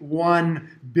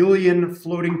 131 billion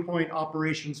floating point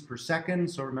operations per second.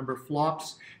 So remember,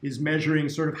 flops is measuring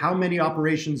sort of how many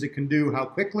operations it can do, how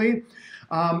quickly.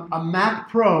 A Mac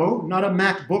Pro, not a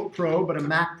MacBook Pro, but a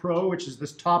Mac Pro, which is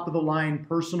this top-of-the-line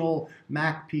personal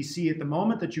Mac PC at the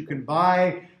moment that you can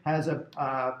buy, has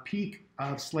a peak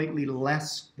of slightly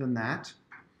less than that.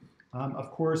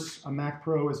 Of course, a Mac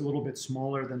Pro is a little bit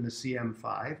smaller than the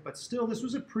CM5, but still, this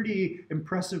was a pretty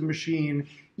impressive machine,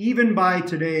 even by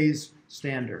today's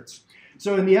standards.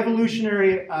 So in the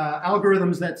evolutionary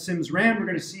algorithms that Sims ran, we're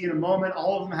going to see in a moment,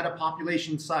 all of them had a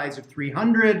population size of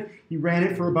 300. He ran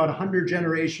it for about 100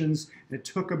 generations, and it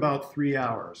took about 3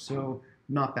 hours, so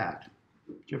not bad.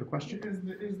 Do you have a question?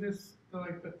 Is this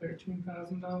like the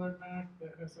 $13,000 Mac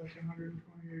that has like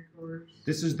 128 cores?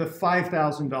 This is the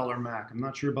 $5,000 Mac. I'm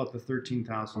not sure about the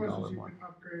 $13,000 one. You can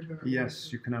upgrade that.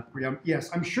 Yes, you can upgrade. Yes,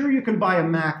 I'm sure you can buy a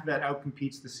Mac that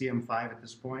outcompetes the CM5 at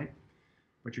this point,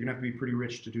 but you're going to have to be pretty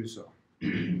rich to do so.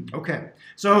 Okay,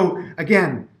 so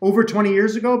again, over 20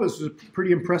 years ago, this was a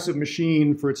pretty impressive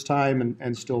machine for its time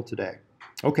and still today.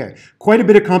 Okay, quite a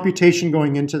bit of computation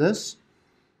going into this.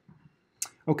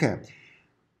 Okay.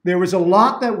 There was a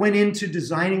lot that went into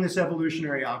designing this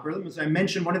evolutionary algorithm. As I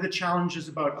mentioned, one of the challenges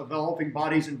about evolving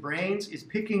bodies and brains is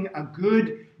picking a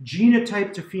good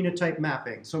genotype to phenotype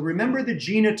mapping. So remember, the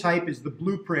genotype is the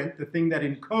blueprint, the thing that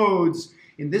encodes.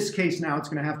 In this case now, it's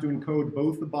going to have to encode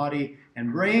both the body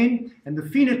and brain. And the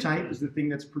phenotype is the thing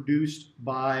that's produced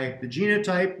by the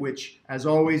genotype, which, as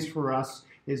always for us,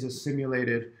 is a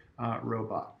simulated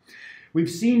robot. We've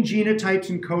seen genotypes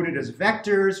encoded as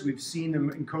vectors. We've seen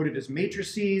them encoded as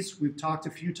matrices. We've talked a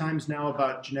few times now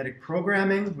about genetic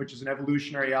programming, which is an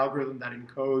evolutionary algorithm that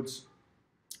encodes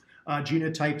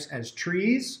genotypes as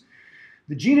trees.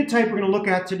 The genotype we're going to look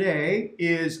at today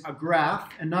is a graph.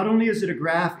 And not only is it a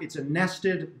graph, it's a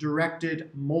nested,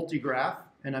 directed multigraph.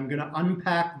 And I'm going to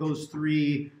unpack those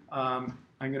three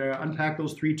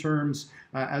terms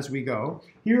as we go.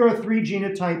 Here are 3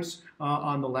 genotypes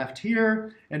on the left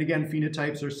here. And again,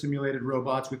 phenotypes are simulated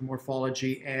robots with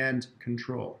morphology and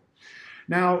control.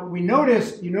 Now, you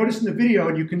notice in the video,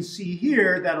 and you can see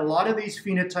here, that a lot of these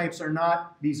phenotypes are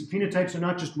not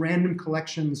just random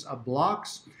collections of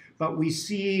blocks, but we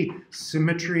see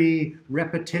symmetry,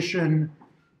 repetition.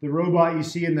 The robot you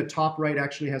see in the top right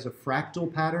actually has a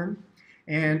fractal pattern.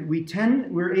 And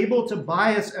we're able to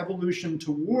bias evolution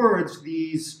towards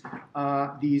these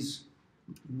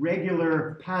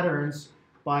regular patterns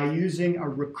by using a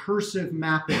recursive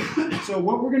mapping. So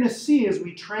what we're going to see as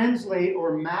we translate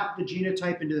or map the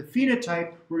genotype into the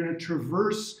phenotype, we're going to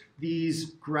traverse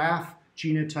these graph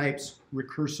genotypes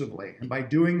recursively. And by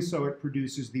doing so, it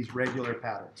produces these regular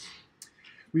patterns.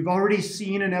 We've already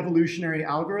seen an evolutionary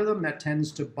algorithm that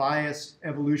tends to bias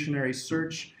evolutionary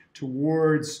search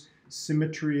towards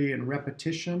symmetry and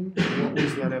repetition. What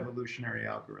was that evolutionary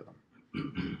algorithm?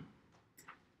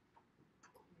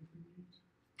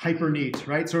 HyperNeat,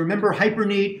 right? So remember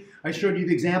HyperNeat, I showed you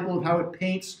the example of how it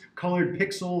paints colored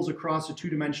pixels across a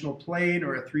 2-dimensional plane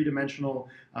or a 3-dimensional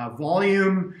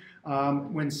volume.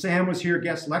 When Sam was here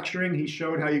guest lecturing, he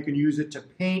showed how you can use it to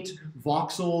paint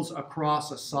voxels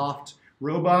across a soft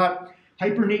robot.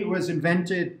 HyperNeat was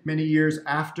invented many years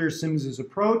after Sims's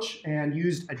approach and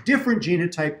used a different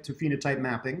genotype to phenotype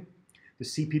mapping, the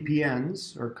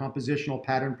CPPNs, or compositional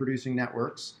pattern producing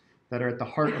networks, that are at the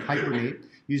heart of HyperNeat,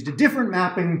 used a different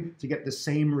mapping to get the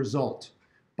same result.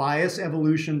 Bias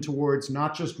evolution towards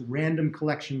not just random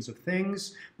collections of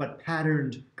things, but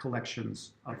patterned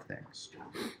collections of things.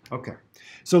 Okay,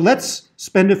 so let's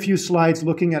spend a few slides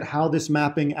looking at how this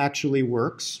mapping actually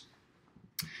works.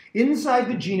 Inside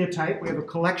the genotype, we have a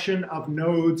collection of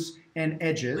nodes and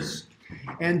edges.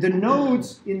 And the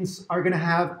nodes are going to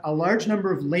have a large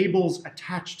number of labels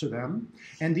attached to them.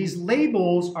 And these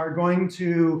labels are going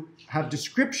to have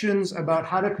descriptions about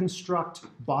how to construct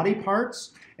body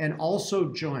parts and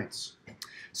also joints.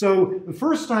 So the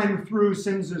first time through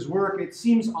Sims's work, it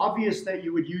seems obvious that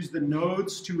you would use the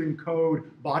nodes to encode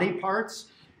body parts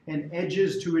and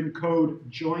edges to encode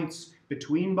joints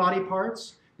between body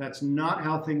parts. That's not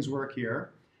how things work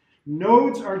here.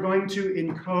 Nodes are going to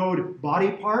encode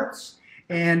body parts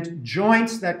and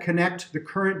joints that connect the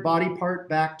current body part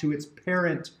back to its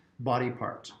parent body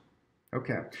part.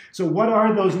 Okay, so what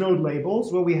are those node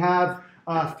labels? Well, we have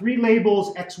 3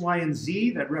 labels, X, Y, and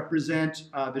Z, that represent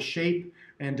the shape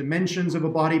and dimensions of a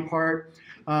body part.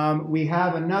 We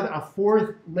have a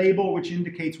 4th label which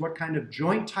indicates what kind of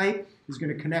joint type is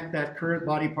going to connect that current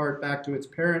body part back to its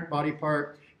parent body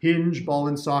part, hinge, ball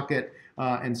and socket,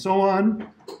 and so on.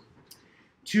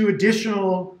 2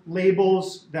 additional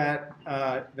labels that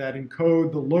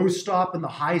encode the low stop and the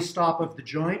high stop of the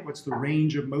joint. What's the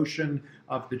range of motion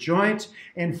of the joint?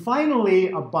 And finally,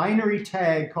 a binary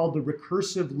tag called the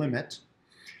recursive limit.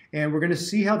 And we're going to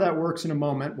see how that works in a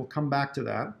moment. We'll come back to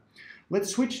that. Let's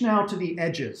switch now to the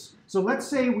edges. So let's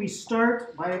say we're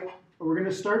going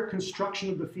to start construction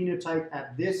of the phenotype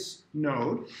at this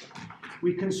node.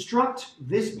 We construct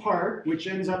this part, which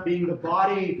ends up being the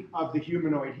body of the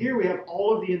humanoid. Here we have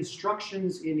all of the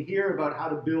instructions in here about how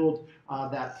to build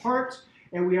that part.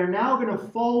 And we are now going to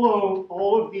follow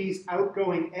all of these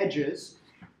outgoing edges.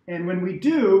 And when we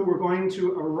do, we're going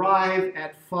to arrive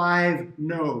at 5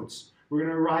 nodes. We're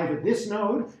going to arrive at this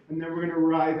node, and then we're going to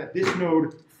arrive at this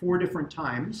node 4 different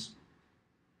times.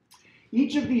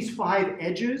 Each of these 5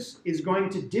 edges is going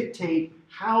to dictate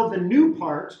how the new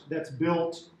part that's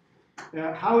built,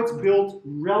 how it's built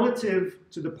relative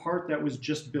to the part that was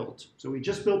just built. So we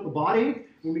just built the body.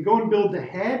 When we go and build the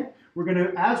head, we're going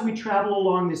to, as we travel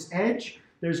along this edge,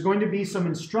 there's going to be some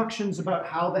instructions about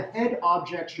how the head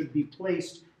object should be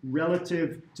placed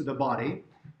relative to the body.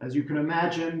 As you can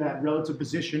imagine, that relative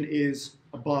position is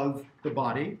above the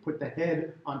body. Put the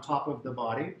head on top of the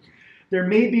body. There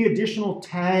may be additional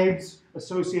tags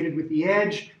associated with the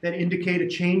edge that indicate a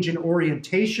change in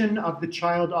orientation of the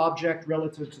child object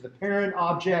relative to the parent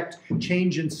object,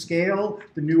 change in scale.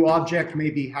 The new object may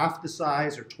be half the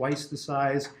size or twice the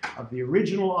size of the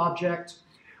original object.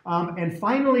 And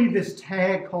finally, this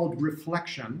tag called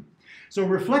reflection. So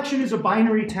reflection is a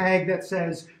binary tag that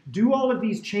says, do all of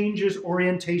these changes,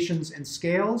 orientations, and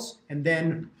scales, and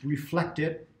then reflect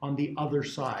it on the other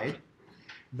side.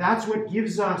 That's what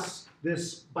gives us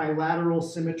this bilateral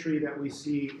symmetry that we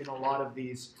see in a lot of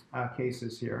these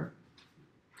cases here.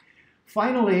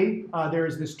 Finally, there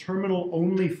is this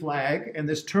terminal-only flag, and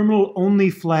this terminal-only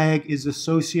flag is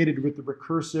associated with the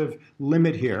recursive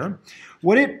limit here.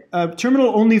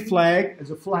 Terminal-only flag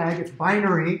is a flag, it's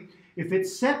binary. If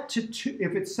it's set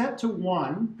to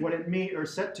 1, what it means, or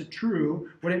set to true,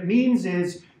 what it means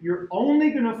is you're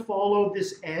only going to follow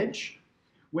this edge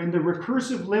when the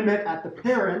recursive limit at the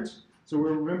parent. So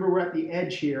remember, we're at the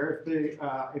edge here.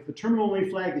 If the terminal-only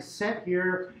flag is set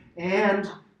here and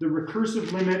the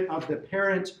recursive limit of the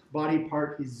parent body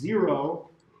part is 0,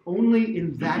 only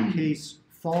in that case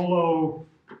follow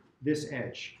this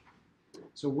edge.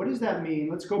 So what does that mean?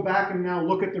 Let's go back and now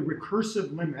look at the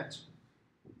recursive limit.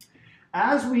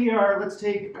 As we are, let's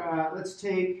take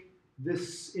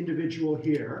this individual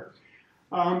here.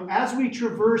 As we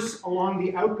traverse along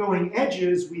the outgoing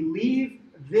edges, we leave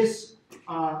this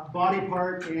body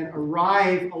part and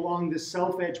arrive along the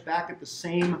self-edge back at the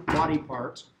same body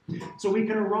part. So we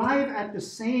can arrive at the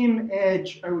same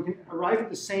edge, or we can arrive at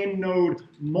the same node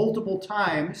multiple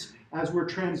times as we're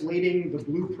translating the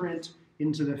blueprint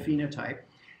into the phenotype.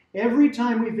 Every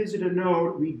time we visit a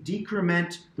node, we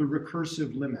decrement the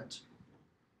recursive limit.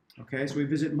 Okay, so we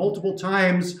visit multiple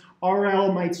times.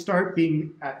 RL might start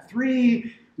being at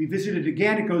 3. We visit it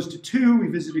again, it goes to 2. We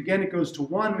visit it again, it goes to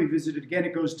 1. We visit it again,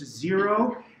 it goes to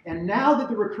 0. And now that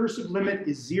the recursive limit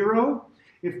is 0,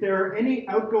 if there are any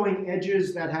outgoing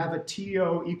edges that have a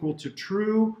TO equal to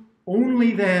true,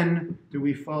 only then do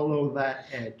we follow that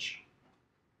edge.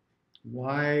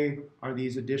 Why are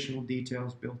these additional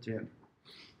details built in?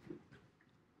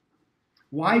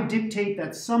 Why dictate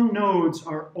that some nodes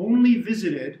are only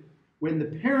visited when the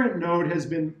parent node has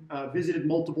been visited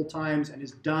multiple times and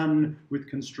is done with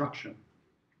construction?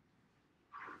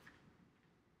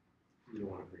 You don't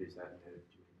want to produce that node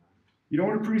too many times. You don't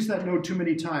want to produce that node too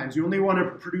many times. You only want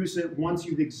to produce it once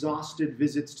you've exhausted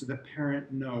visits to the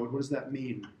parent node. What does that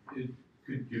mean? It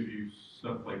could give you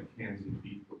stuff like hands and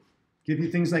feet. Give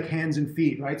you things like hands and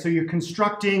feet, right? So you're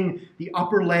constructing the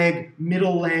upper leg,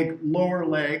 lower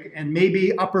leg, and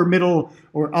maybe upper, middle,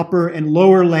 or upper and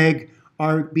lower leg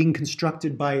are being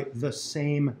constructed by the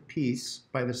same piece,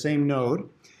 by the same node.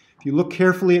 If you look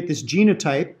carefully at this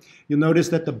genotype, you'll notice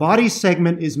that the body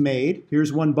segment is made.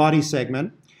 Here's one body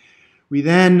segment. We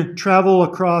then travel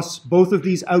across both of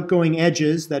these outgoing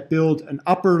edges that build an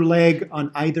upper leg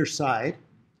on either side.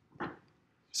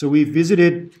 So we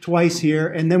visited twice here,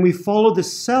 and then we follow the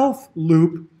self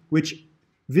loop, which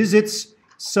visits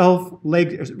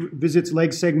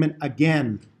leg segment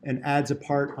again and adds a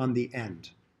part on the end.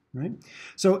 Right?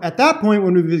 So at that point,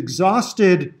 when we've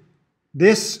exhausted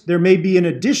this, there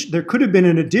could have been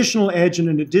an additional edge and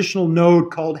an additional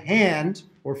node called hand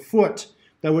or foot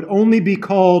that would only be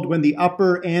called when the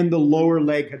upper and the lower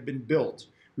leg had been built.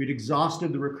 We'd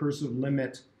exhausted the recursive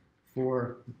limit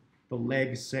for the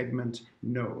leg segment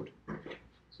node.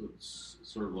 So it's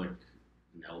sort of like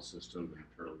an L system in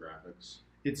Turtle Graphics.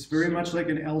 It's very much like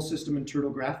an L system in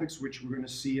Turtle Graphics, which we're going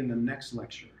to see in the next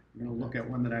lecture. We're going to look at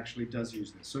one that actually does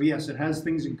use this. So yes, it has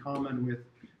things in common with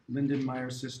Lindenmayer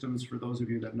systems for those of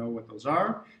you that know what those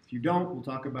are. If you don't, we'll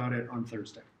talk about it on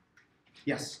Thursday.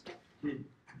 Yes? I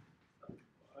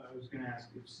was going to ask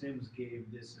if Sims gave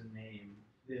this a name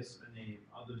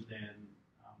other than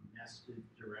nested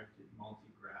directed multigraphs.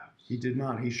 He did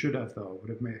not. He should have, though.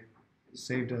 Would have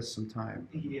saved us some time.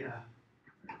 Yeah.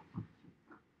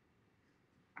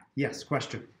 Yes,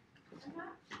 question? I'm not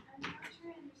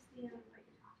sure I understand what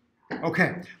you're talking about.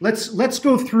 Okay, let's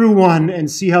go through one and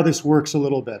see how this works a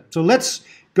little bit. So let's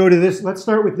go to this. Let's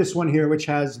start with this one here, which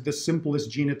has the simplest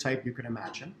genotype you can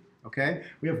imagine. Okay,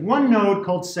 we have one node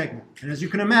called segment. And as you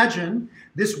can imagine,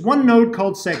 this one node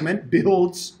called segment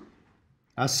builds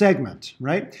a segment,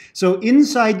 right? So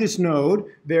inside this node,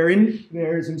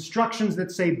 there's instructions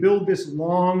that say build this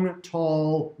long,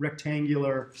 tall,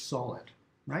 rectangular solid,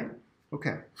 right?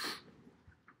 Okay.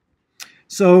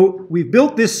 So we've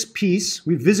built this piece,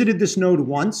 we've visited this node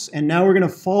once, and now we're going to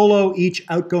follow each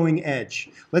outgoing edge.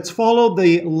 Let's follow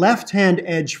the left-hand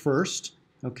edge first,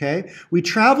 okay? We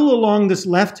travel along this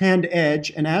left-hand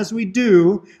edge, and as we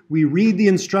do, we read the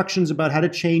instructions about how to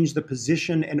change the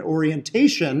position and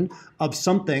orientation of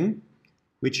something,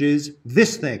 which is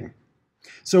this thing.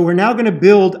 So we're now going to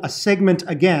build a segment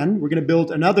again. We're going to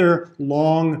build another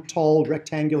long, tall,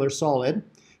 rectangular solid.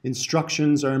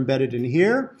 Instructions are embedded in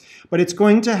here, but it's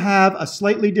going to have a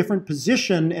slightly different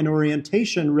position and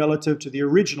orientation relative to the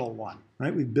original one,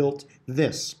 right? We've built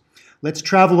this. Let's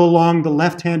travel along the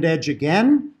left-hand edge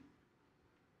again.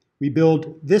 We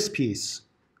build this piece.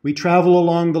 We travel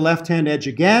along the left-hand edge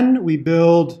again. We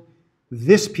build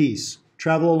this piece.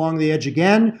 Travel along the edge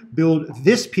again, build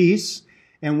this piece,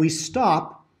 and we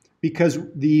stop because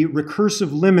the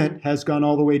recursive limit has gone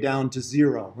all the way down to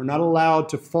 0. We're not allowed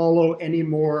to follow any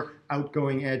more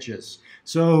outgoing edges.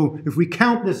 So if we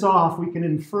count this off, we can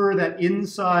infer that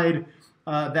inside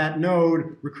that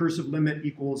node, recursive limit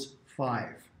equals 5.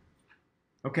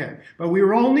 Okay, but we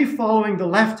were only following the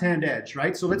left-hand edge,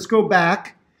 right? So let's go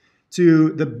back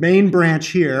to the main branch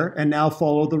here and now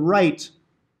follow the right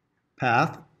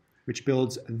path, which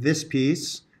builds this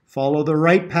piece. Follow the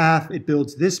right path, it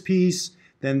builds this piece,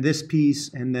 then this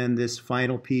piece, and then this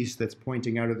final piece that's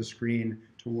pointing out of the screen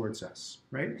towards us,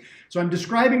 right? So I'm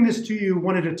describing this to you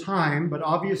one at a time, but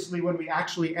obviously when we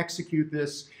actually execute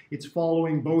this, it's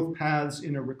following both paths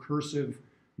in a recursive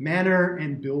manner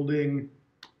and building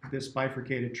this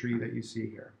bifurcated tree that you see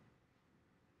here.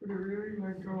 Would it really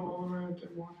like go all the way to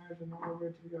one edge and all the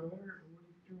way to the other, or would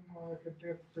it do more like a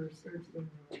depth first search thing,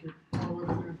 like all the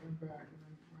way and back?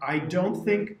 I don't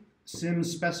think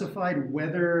Sims specified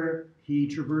whether he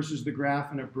traverses the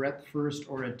graph in a breadth first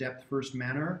or a depth first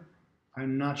manner.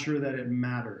 I'm not sure that it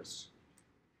matters.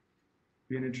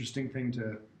 Be an interesting thing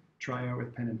to try out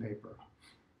with pen and paper.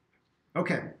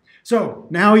 Okay, so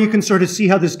now you can sort of see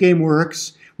how this game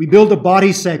works. We build a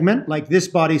body segment, like this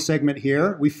body segment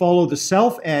here. We follow the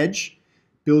self edge,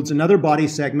 builds another body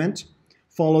segment.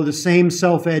 Follow the same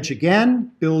self edge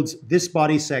again, builds this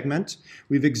body segment.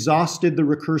 We've exhausted the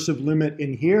recursive limit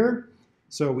in here,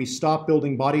 so we stop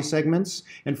building body segments.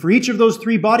 And for each of those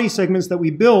 3 body segments that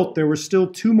we built, there were still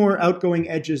 2 more outgoing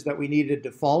edges that we needed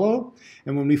to follow.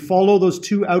 And when we follow those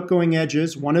 2 outgoing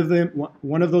edges, one of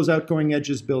those outgoing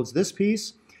edges builds this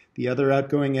piece, the other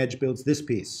outgoing edge builds this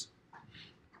piece.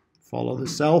 Follow the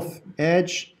self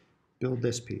edge, build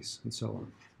this piece, and so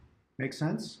on. Make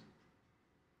sense?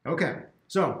 Okay.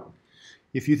 So,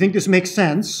 if you think this makes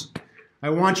sense, I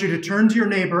want you to turn to your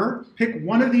neighbor, pick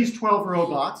one of these 12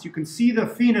 robots. You can see the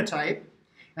phenotype.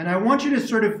 And I want you to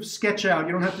sort of sketch out,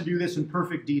 you don't have to do this in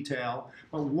perfect detail,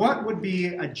 but what would be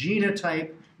a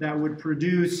genotype that would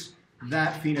produce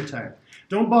that phenotype?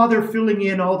 Don't bother filling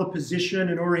in all the position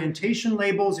and orientation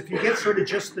labels. If you get sort of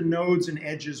just the nodes and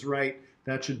edges right,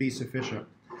 that should be sufficient.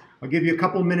 I'll give you a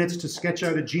couple minutes to sketch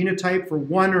out a genotype for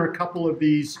one or a couple of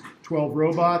these 12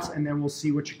 robots, and then we'll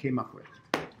see what you came up with.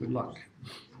 Good luck.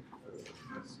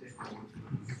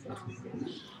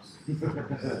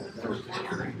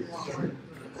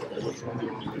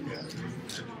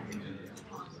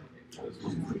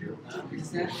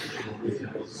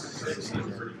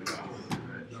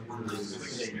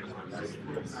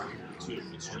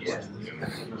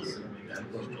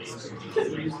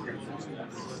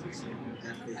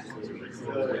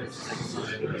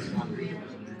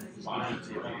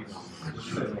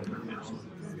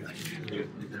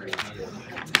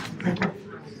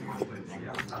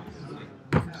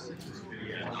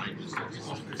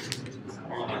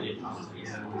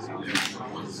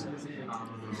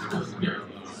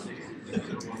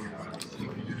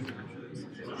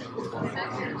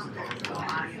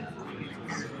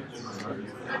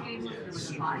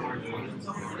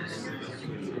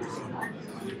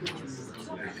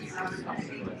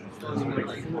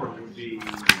 Would be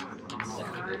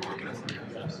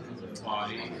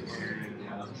body and then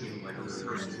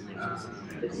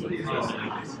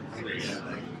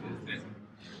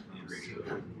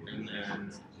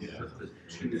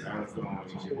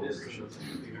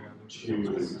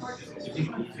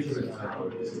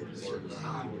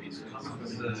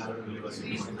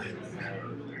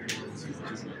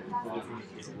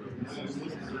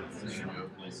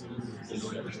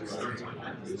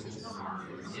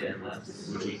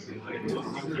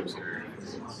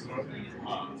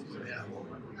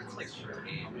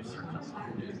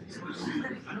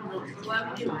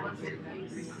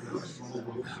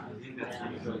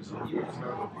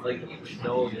like each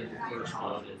node is the first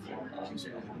one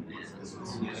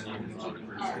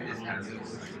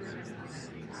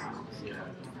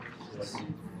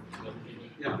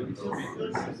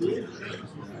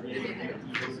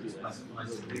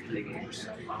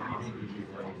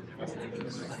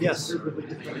Yes.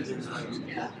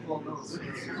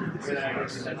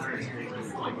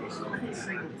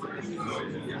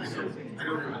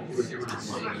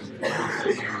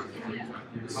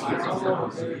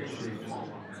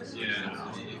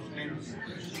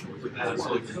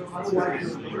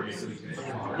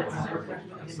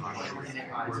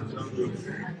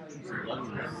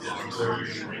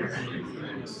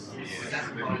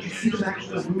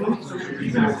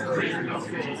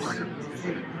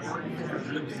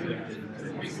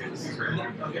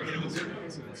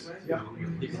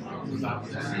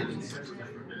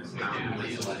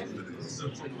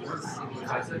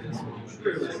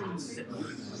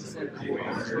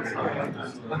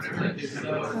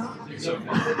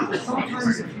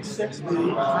 Sometimes if you set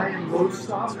the high and low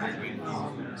stop,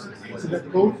 so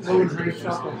that both low and high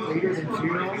stop are greater than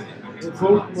 0, or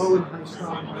both low and high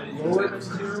stop are lower than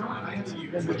 0,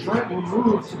 then the joint will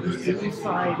move to be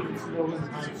inside its low and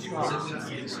high stop.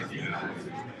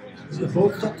 So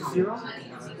both set to 0?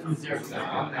 Okay,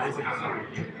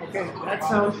 that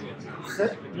sounds,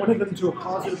 set one of them to a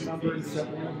positive number and set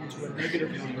one of them to a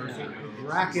negative number. So the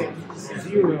bracket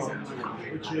 0,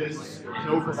 which is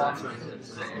no velocity.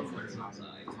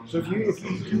 So if you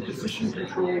do position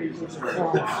control equals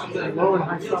false, the low and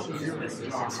high stop is 0.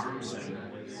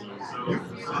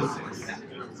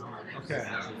 Okay.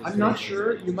 I'm not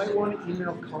sure. You might want to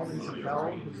email Colin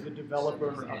Capel, who's the developer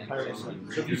of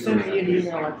Pyrosin. So if you send me an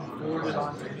email, I can forward it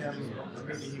on to him.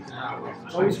 Maybe he can help.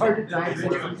 It's always hard to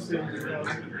diagnose these things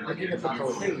looking at the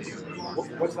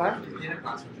code. What's that?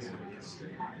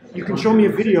 You can show me a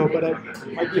video, but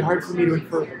it might be hard for me to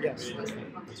infer it. Yes.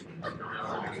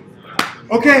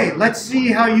 Okay, let's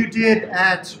see how you did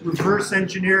at reverse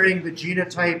engineering the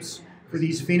genotypes for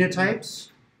these phenotypes.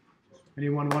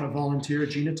 Anyone want to volunteer a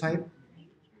genotype?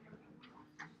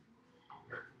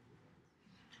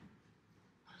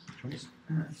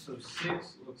 So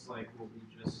 6 looks like what we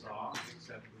just saw,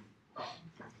 except with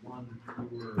one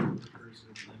fewer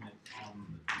recursive limit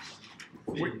on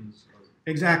the fins.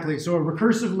 Exactly. So a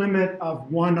recursive limit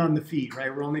of 1 on the feet,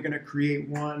 right? We're only going to create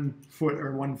 1 foot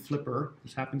or 1 flipper.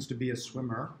 This happens to be a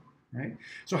swimmer, right?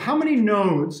 So how many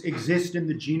nodes exist in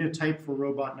the genotype for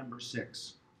robot number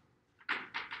 6?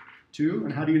 2.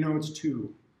 And how do you know it's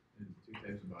 2? There's 2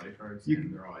 types of body parts,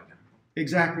 and they're all identical.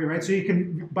 Exactly, right? So you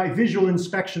can, by visual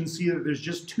inspection, see that there's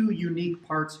just 2 unique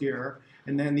parts here,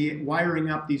 and then the wiring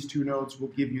up these 2 nodes will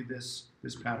give you this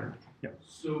pattern. Yep.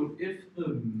 So if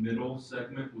the middle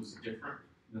segment was different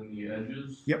than the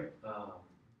edges, yep.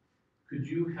 could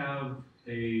you have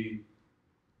a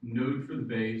node for the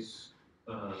base?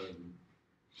 I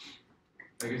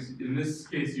guess in this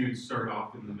case you would start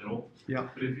off in the middle. Yeah.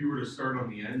 But if you were to start on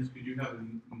the ends, could you have a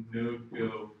node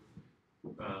go,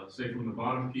 say, from the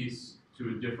bottom piece to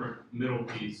a different middle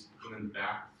piece and then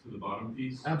back to the bottom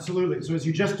piece? Absolutely. So as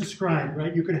you just described,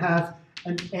 right, you could have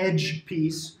an edge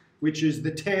piece, which is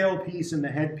the tail piece and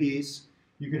the head piece.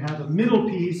 You could have a middle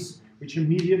piece, which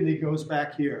immediately goes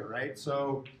back here, right?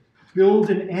 So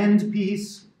build an end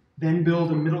piece, then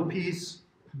build a middle piece,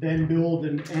 then build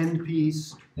an end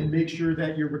piece, and make sure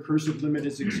that your recursive limit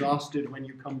is exhausted when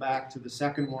you come back to the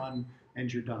second one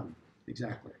and you're done.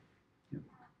 Exactly. Yeah.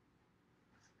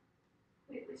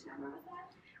 Wait, which number was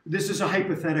that? This is a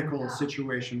hypothetical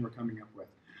situation we're coming up with.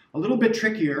 A little bit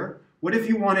trickier. What if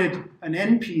you wanted an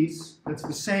end piece that's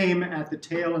the same at the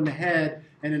tail and the head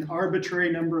and an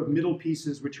arbitrary number of middle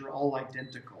pieces which are all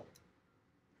identical?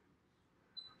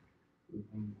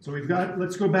 So we've got,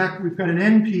 let's go back, we've got an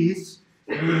end piece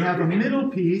and we have a middle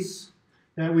piece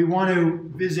that we want to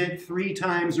visit 3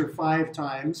 times or 5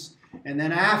 times. And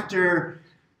then after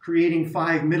creating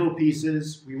 5 middle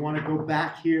pieces, we want to go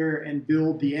back here and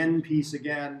build the end piece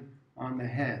again on the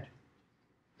head.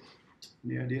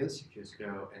 Any ideas? Just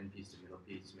go end piece to middle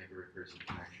piece, make a recursive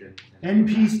connection. End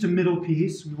piece to middle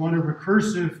piece. We want a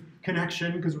recursive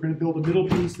connection because we're going to build a middle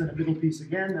piece, then a middle piece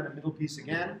again, then a middle piece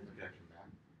again.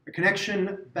 A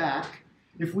connection back.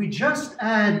 If we just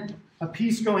add a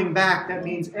piece going back, that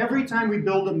means every time we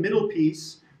build a middle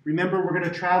piece, remember we're going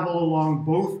to travel along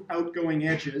both outgoing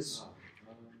edges.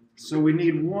 So we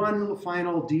need one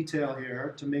final detail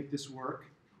here to make this work.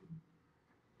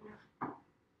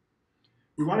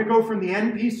 We want to go from the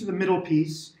end piece to the middle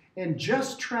piece and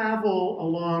just travel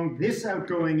along this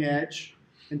outgoing edge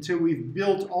until we've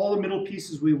built all the middle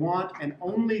pieces we want, and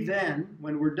only then,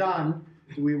 when we're done,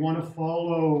 do we want to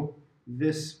follow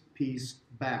this piece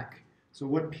back. So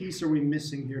what piece are we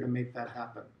missing here to make that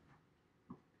happen?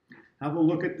 Have a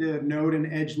look at the node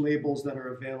and edge labels that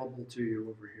are available to you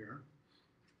over here.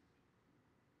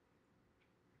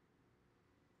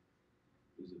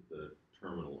 Is it the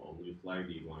terminal only flag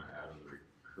that you want to add on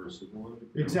the recursive one?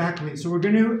 Exactly. So we're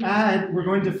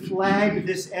going to flag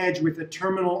this edge with a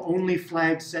terminal only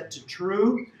flag set to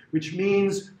true, which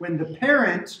means when the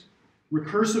parent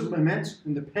recursive limit,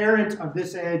 and the parent of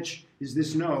this edge is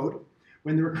this node,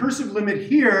 when the recursive limit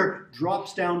here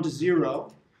drops down to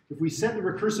 0, if we set the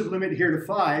recursive limit here to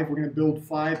 5, we're going to build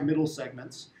 5 middle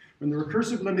segments. When the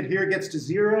recursive limit here gets to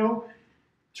 0,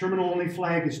 terminal only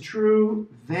flag is true,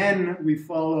 then we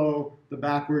follow the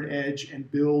backward edge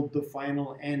and build the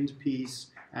final end piece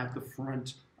at the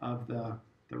front of the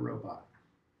robot.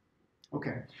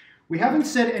 Okay, we haven't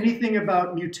said anything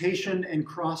about mutation and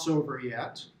crossover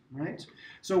yet, right?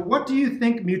 So what do you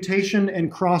think mutation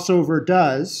and crossover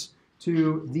does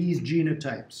to these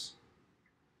genotypes?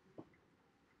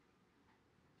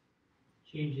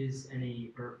 Changes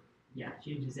any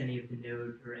of the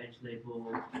node or edge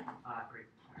label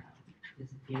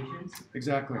specifications.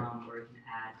 Exactly. Or it can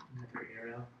add another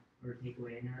arrow or take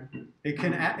away an arrow.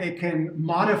 It can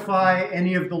modify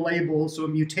any of the labels. So a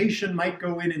mutation might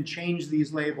go in and change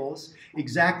these labels,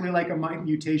 exactly like a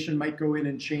mutation might go in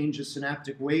and change a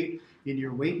synaptic weight in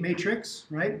your weight matrix,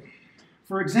 right?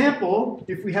 For example,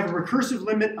 if we have a recursive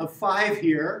limit of 5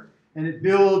 here, and it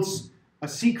builds a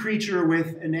sea creature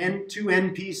with two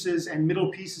end pieces and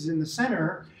middle pieces in the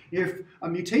center, if a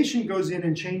mutation goes in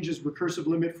and changes recursive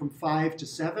limit from 5 to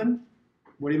 7,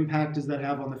 what impact does that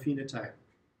have on the phenotype?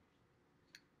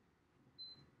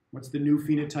 What's the new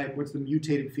phenotype? What's the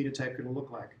mutated phenotype going to look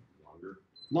like?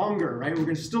 Longer, right? We're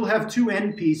going to still have 2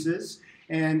 end pieces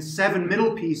and 7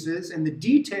 middle pieces, and the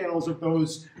details of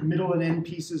those middle and end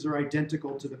pieces are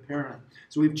identical to the parent.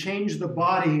 So we've changed the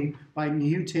body by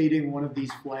mutating one of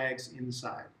these flags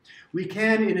inside. We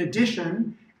can, in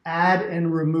addition, add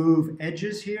and remove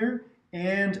edges here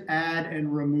and add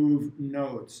and remove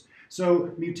nodes.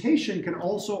 So mutation can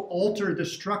also alter the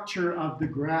structure of the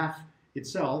graph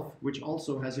itself, which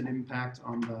also has an impact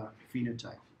on the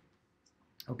phenotype.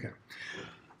 Okay.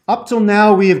 Up till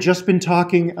now, we have just been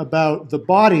talking about the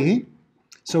body.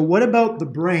 So what about the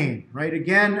brain, right?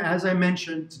 Again, as I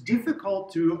mentioned, it's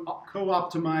difficult to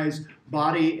co-optimize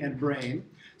body and brain.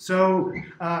 So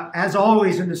as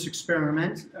always in this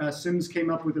experiment, Sims came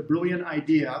up with a brilliant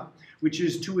idea, which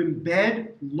is to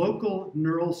embed local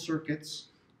neural circuits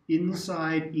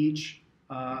inside each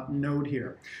node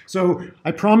here. So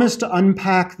I promised to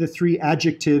unpack the 3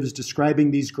 adjectives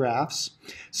describing these graphs.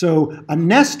 So a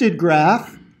nested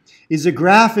graph is a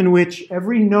graph in which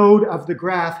every node of the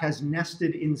graph has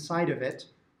nested inside of it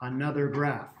another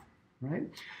graph, right?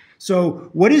 So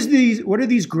what are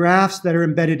these graphs that are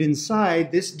embedded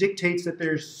inside? This dictates that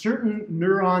there's certain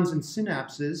neurons and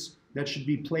synapses that should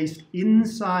be placed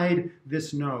inside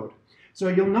this node. So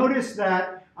you'll notice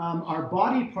that our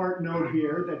body part node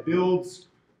here that builds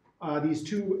these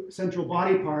two central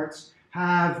body parts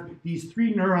have these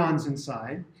 3 neurons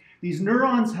inside. These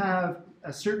neurons have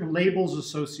certain labels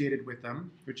associated with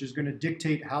them, which is going to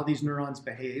dictate how these neurons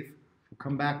behave. We'll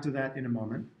come back to that in a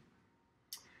moment.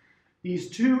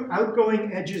 These 2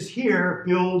 outgoing edges here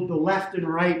build the left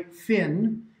and right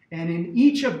fin, and in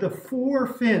each of the 4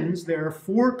 fins, there are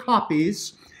 4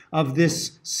 copies of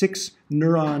this 6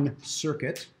 neuron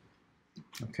circuit.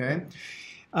 Okay,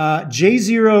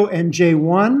 J0 and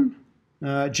J1.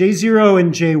 J0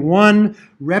 and J1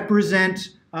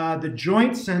 represent the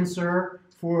joint sensor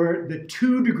for the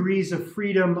 2 degrees of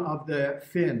freedom of the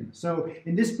fin. So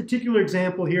in this particular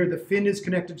example here, the fin is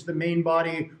connected to the main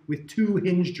body with 2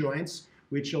 hinge joints,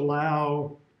 which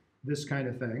allow this kind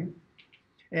of thing.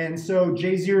 And so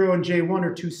J0 and J1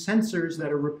 are 2 sensors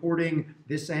that are reporting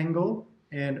this angle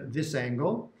and this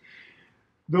angle.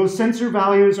 Those sensor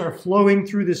values are flowing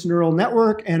through this neural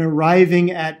network and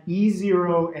arriving at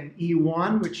E0 and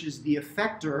E1, which is the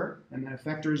effector, and the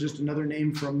effector is just another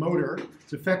name for a motor.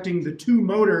 It's affecting the 2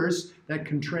 motors that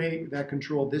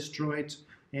control this joint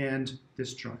and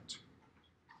this joint.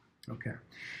 Okay.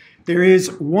 There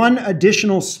is one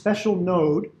additional special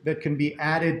node that can be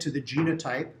added to the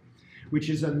genotype, which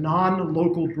is a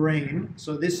non-local brain.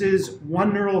 So this is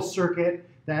one neural circuit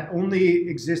that only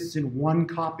exists in 1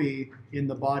 copy in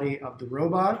the body of the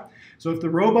robot. So if the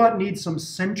robot needs some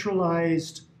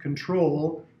centralized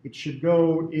control, it should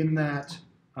go in that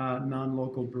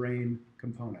non-local brain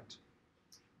component.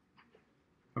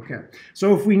 Okay,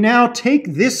 so if we now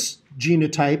take this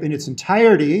genotype in its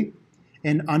entirety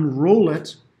and unroll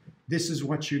it, this is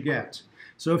what you get.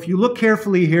 So if you look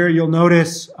carefully here, you'll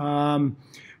notice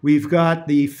we've got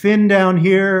the fin down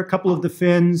here, a couple of the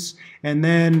fins, and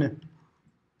then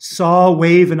SAW,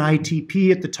 wave, and ITP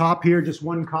at the top here, just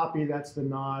 1 copy. That's the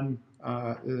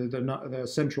the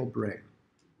central brain.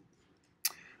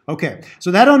 Okay,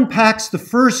 so that unpacks the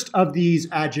first of these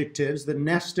adjectives, the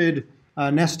nested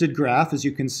graph, as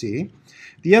you can see.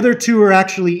 The other 2 are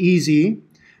actually easy.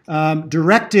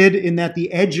 Directed in that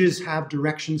the edges have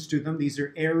directions to them. These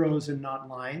are arrows and not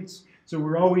lines. So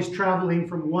we're always traveling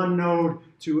from one node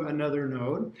to another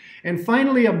node. And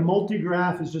finally, a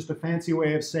multigraph is just a fancy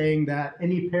way of saying that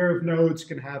any pair of nodes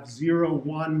can have 0,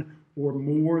 1, or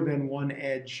more than 1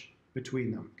 edge between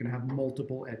them. It can have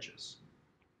multiple edges.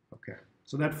 Okay,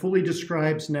 so that fully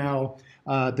describes now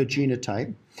the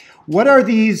genotype. What are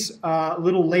these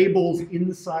little labels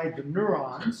inside the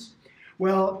neurons?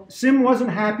 Well, Sim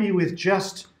wasn't happy with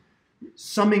just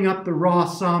summing up the raw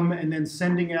sum and then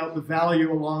sending out the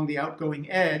value along the outgoing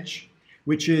edge,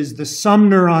 which is the sum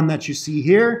neuron that you see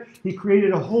here. He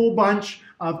created a whole bunch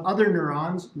of other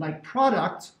neurons, like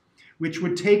product, which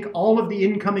would take all of the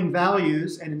incoming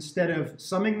values and instead of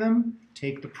summing them,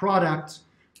 take the product,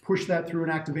 push that through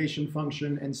an activation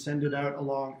function, and send it out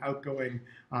along outgoing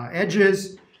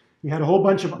edges. He had a whole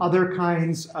bunch of other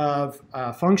kinds of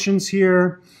functions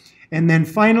here. And then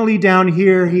finally down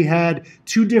here, he had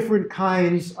 2 different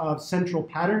kinds of central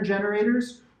pattern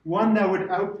generators. One that would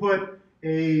output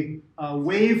a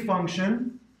wave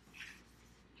function,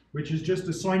 which is just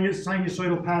a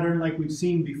sinusoidal pattern like we've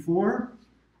seen before.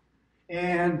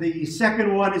 And the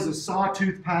second one is a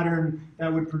sawtooth pattern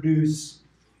that would produce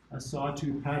a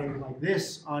sawtooth pattern like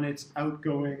this on its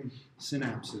outgoing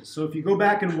synapses. So if you go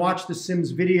back and watch the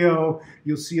Sims video,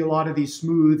 you'll see a lot of these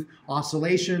smooth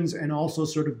oscillations and also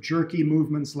sort of jerky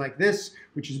movements like this,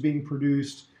 which is being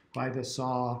produced by the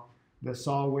saw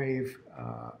wave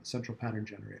central pattern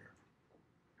generator.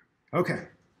 Okay.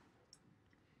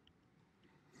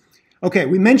 Okay,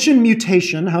 we mentioned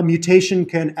mutation, how mutation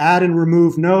can add and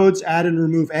remove nodes, add and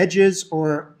remove edges,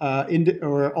 or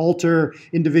alter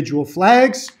individual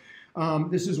flags.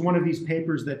 This is one of these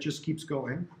papers that just keeps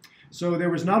going. So there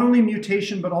was not only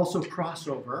mutation, but also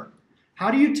crossover. How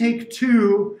do you take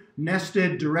 2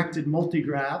 nested directed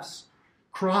multigraphs,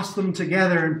 cross them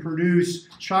together, and produce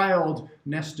child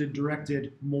nested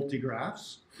directed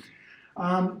multigraphs?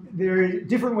 There are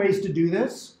different ways to do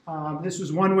this. This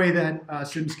was one way that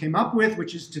Sims came up with,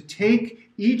 which is to take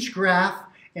each graph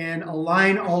and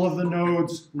align all of the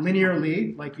nodes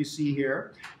linearly, like you see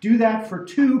here. Do that for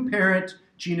 2 parent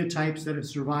genotypes that have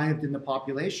survived in the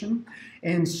population,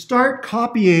 and start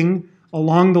copying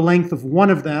along the length of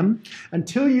one of them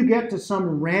until you get to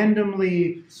some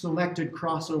randomly selected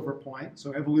crossover point.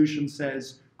 So evolution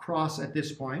says cross at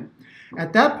this point.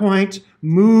 At that point,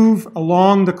 move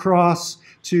along the cross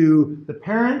to the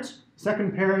parent,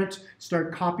 second parent,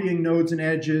 start copying nodes and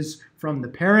edges from the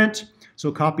parent.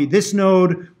 So copy this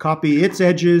node, copy its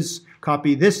edges,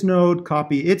 copy this node,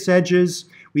 copy its edges.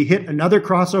 We hit another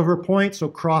crossover point, so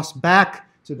cross back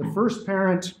to the first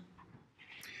parent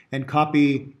and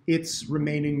copy its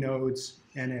remaining nodes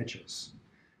and edges.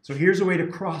 So here's a way to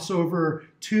cross over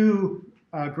two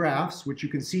graphs, which you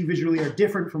can see visually are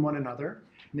different from one another.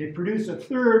 And they produce a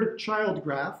third child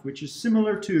graph, which is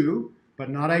similar to, but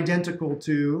not identical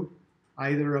to,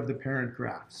 either of the parent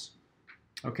graphs.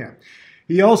 Okay.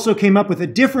 He also came up with a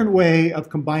different way of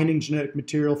combining genetic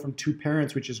material from two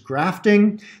parents, which is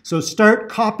grafting. So start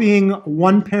copying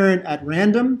one parent at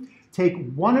random.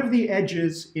 Take one of the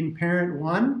edges in parent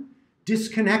 1,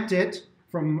 disconnect it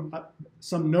from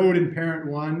some node in parent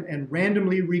 1, and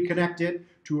randomly reconnect it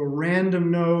to a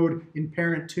random node in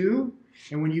parent 2.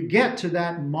 And when you get to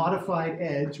that modified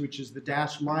edge, which is the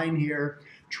dashed line here,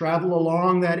 travel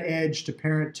along that edge to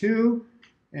parent 2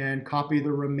 and copy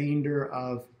the remainder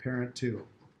of parent 2.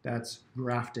 That's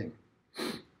grafting.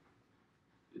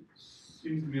 It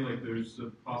seems to me like there's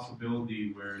a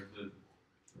possibility where the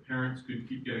parents could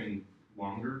keep getting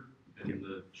longer and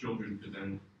the children could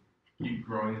then keep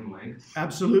growing in length.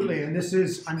 Absolutely, and this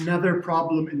is another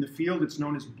problem in the field. It's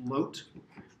known as bloat,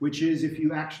 which is if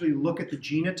you actually look at the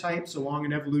genotypes along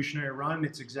an evolutionary run,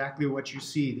 it's exactly what you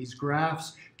see. These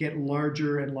graphs get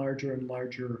larger and larger and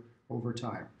larger over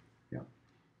time. Yeah.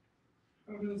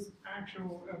 How does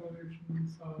actual evolution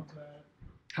solve that?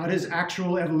 How does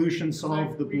actual evolution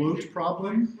solve the bloat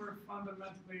problem? We're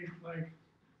fundamentally like,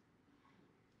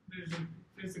 there's a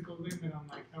physical limit on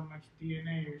like how much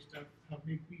DNA or stuff, how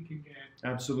big we can get.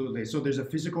 Absolutely. So there's a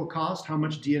physical cost. How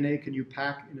much DNA can you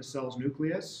pack in a cell's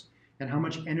nucleus? And how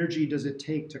much energy does it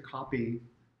take to copy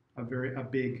a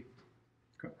big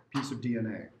piece of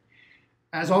DNA?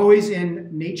 As always in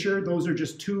nature, those are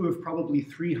just two of probably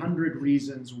 300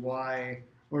 reasons why,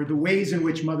 or the ways in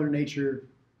which Mother Nature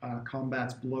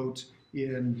combats bloat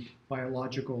in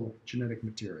biological genetic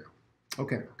material.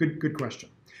 Okay, good question.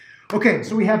 Okay,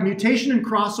 so we have mutation and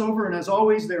crossover, and as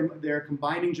always, they're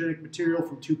combining genetic material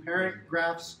from two parent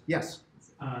graphs. Yes?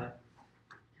 Kind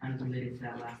of related to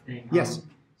that last thing. Yes.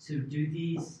 So do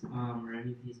these, or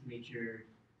any of these major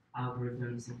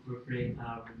algorithms incorporate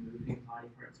removing body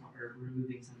parts or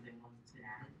removing something once it's been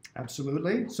added?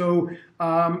 Absolutely. So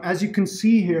as you can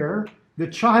see here, the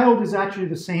child is actually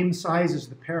the same size as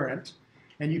the parent.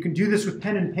 And you can do this with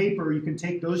pen and paper. You can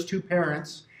take those two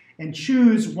parents and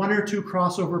choose one or two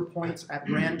crossover points at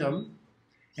random.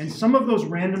 And some of those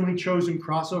randomly chosen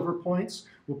crossover points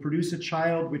will produce a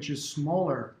child which is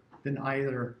smaller than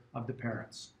either of the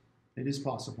parents. It is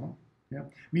possible. Yeah.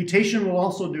 Mutation will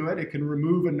also do it. It can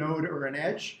remove a node or an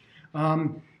edge.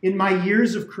 In my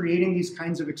years of creating these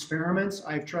kinds of experiments,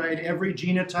 I've tried every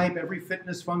genotype, every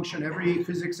fitness function, every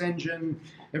physics engine,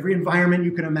 every environment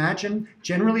you can imagine.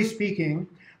 Generally speaking,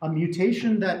 a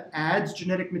mutation that adds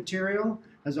genetic material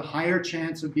has a higher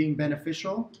chance of being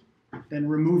beneficial than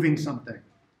removing something,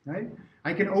 right?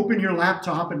 I can open your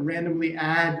laptop and randomly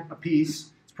add a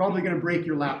piece. It's probably going to break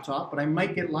your laptop, but I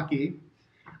might get lucky.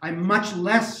 I'm much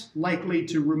less likely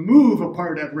to remove a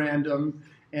part at random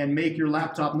and make your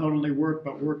laptop not only work,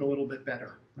 but work a little bit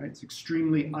better, right? It's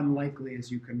extremely unlikely,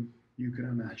 as you can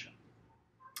imagine.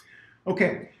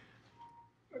 Okay,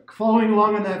 following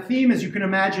along on that theme, as you can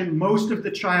imagine, most of the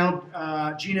child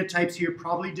genotypes here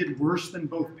probably did worse than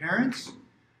both parents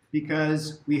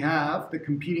because we have the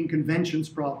competing conventions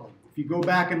problem. If you go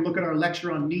back and look at our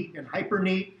lecture on neat and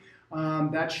hyperneat,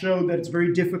 that showed that it's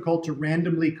very difficult to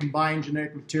randomly combine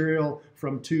genetic material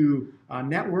from two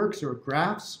networks or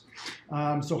graphs.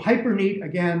 So hyperneat,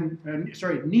 again,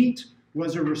 neat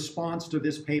was a response to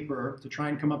this paper to try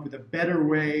and come up with a better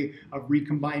way of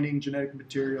recombining genetic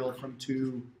material from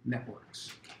two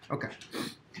networks. Okay.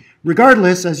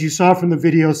 Regardless, as you saw from the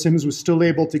video, Sims was still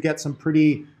able to get some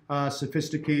pretty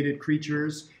sophisticated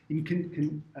creatures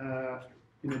in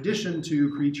addition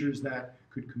to creatures that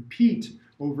could compete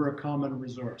over a common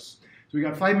resource. So we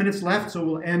got 5 minutes left, so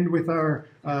we'll end with our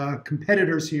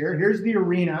competitors here. Here's the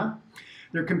arena.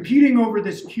 They're competing over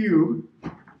this cube.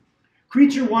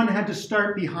 Creature 1 had to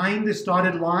start behind this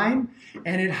dotted line,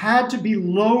 and it had to be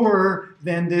lower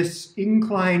than this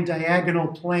inclined diagonal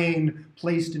plane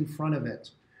placed in front of it.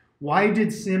 Why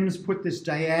did Sims put this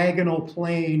diagonal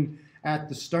plane at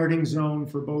the starting zone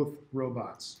for both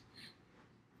robots?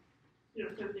 You know,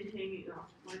 kind of hanging off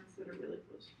lines that are really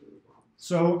close to the wall.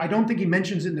 So I don't think he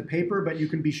mentions it in the paper, but you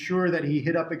can be sure that he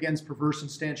hit up against perverse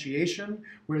instantiation,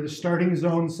 where the starting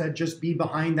zone said just be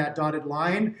behind that dotted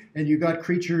line, and you got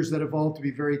creatures that evolved to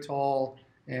be very tall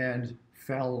and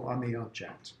fell on the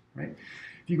object, right?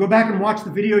 If you go back and watch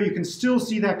the video, you can still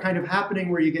see that kind of happening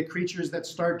where you get creatures that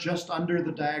start just under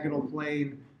the diagonal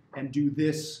plane and do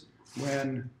this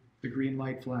when the green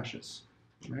light flashes,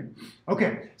 right?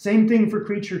 Okay, same thing for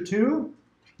creature 2.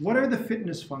 What are the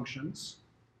fitness functions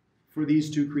for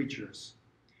these two creatures?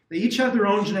 They each have their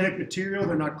own genetic material.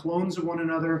 They're not clones of one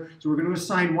another. So we're going to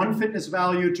assign one fitness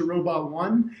value to robot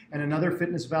 1 and another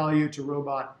fitness value to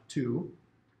robot 2.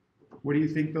 What do you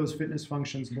think those fitness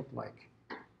functions look like?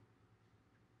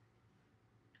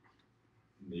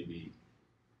 Maybe,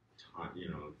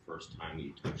 first time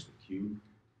you touch the cube.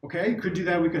 Okay, could do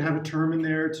that. We could have a term in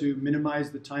there to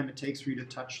minimize the time it takes for you to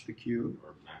touch the cube.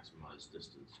 Or maximize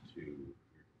distance to your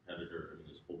competitor. I mean,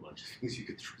 there's a whole bunch of things you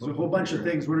could throw. So a whole bunch of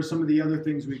things. What are some of the other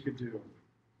things we could do?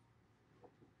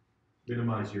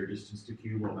 Minimize your distance to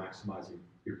cube while maximizing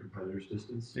your competitor's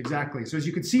distance. Exactly. So as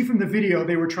you could see from the video,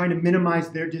 they were trying to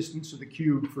minimize their distance to the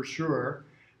cube for sure.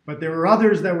 But there were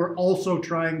others that were also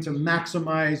trying to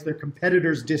maximize their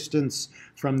competitor's distance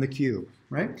from the cube,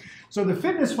 right? So the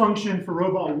fitness function for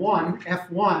robot 1,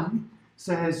 F1,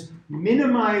 says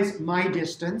minimize my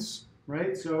distance,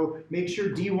 right? So make sure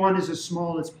D1 is as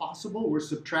small as possible. We're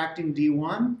subtracting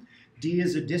D1. D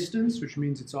is a distance, which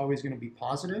means it's always going to be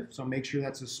positive. So make sure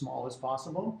that's as small as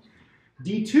possible.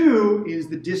 D2 is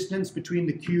the distance between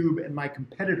the cube and my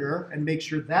competitor, and make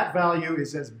sure that value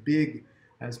is as big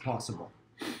as possible.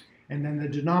 And then the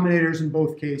denominators in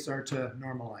both cases are to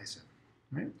normalize it,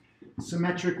 right?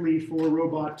 Symmetrically for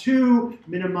robot 2,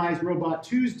 minimize robot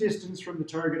 2's distance from the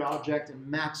target object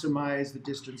and maximize the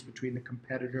distance between the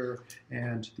competitor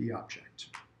and the object.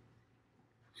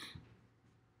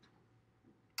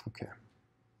 Okay.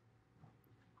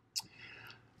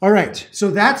 All right,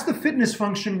 so that's the fitness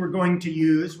function we're going to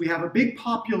use. We have a big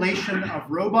population of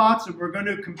robots, and we're going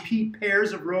to compete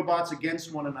pairs of robots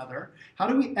against one another. How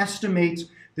do we estimate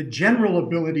the general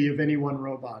ability of any one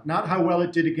robot? Not how well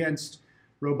it did against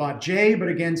robot J, but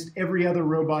against every other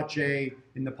robot J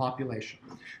in the population.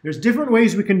 There's different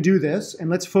ways we can do this, and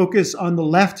let's focus on the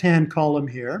left-hand column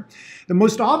here. The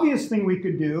most obvious thing we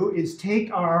could do is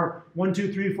take our 1,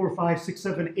 2, 3, 4, 5, 6,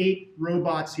 7, 8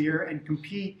 robots here and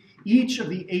compete each of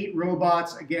the 8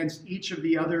 robots against each of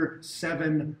the other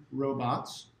 7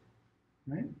 robots,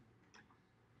 right?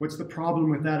 What's the problem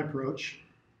with that approach?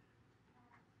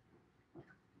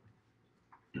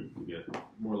 You get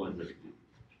more likely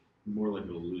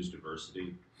to lose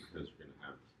diversity because you're going to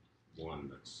have one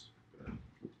that's going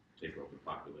to take over the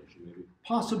population, maybe.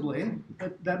 Possibly.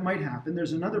 That might happen.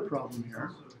 There's another problem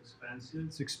here. It's also expensive.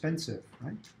 It's expensive,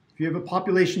 right? If you have a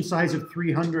population size of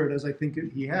 300, as I think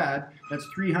he had, that's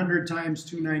 300 times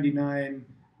 299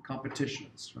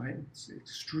 competitions, right? It's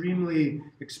extremely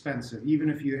expensive, even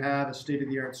if you have a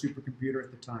state-of-the-art supercomputer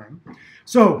at the time.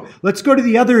 So let's go to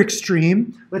the other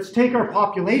extreme. Let's take our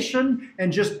population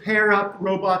and just pair up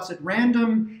robots at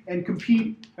random and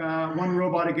compete one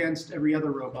robot against every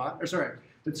other robot. Or sorry,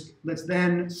 let's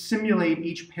then simulate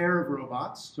each pair of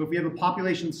robots. So if we have a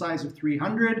population size of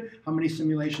 300, how many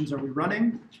simulations are we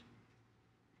running?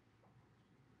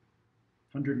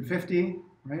 150,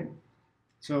 right?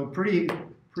 So pretty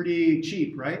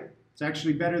cheap, right? It's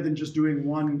actually better than just doing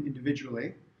one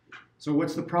individually. So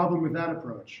what's the problem with that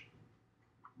approach?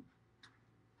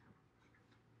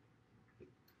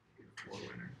 You have 4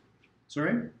 winners.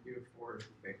 Sorry? You have 4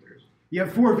 victors. You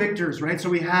have 4 victors, right? So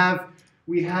we have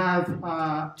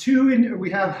half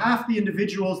the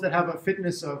individuals that have a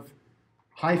fitness of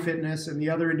high fitness, and the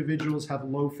other individuals have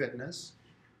low fitness.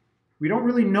 We don't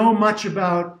really know much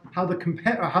about how the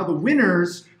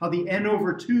n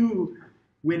over 2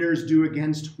 winners do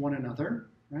against one another,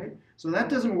 right? So that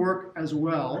doesn't work as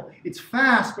well. It's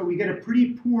fast, but we get a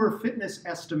pretty poor fitness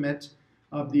estimate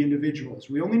of the individuals.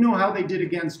 We only know how they did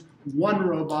against one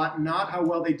robot, not how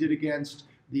well they did against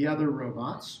the other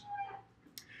robots.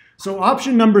 So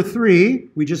option number 3,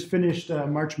 we just finished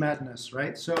March Madness,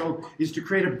 right? So is to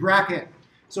create a bracket.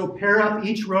 So pair up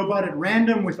each robot at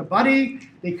random with a buddy.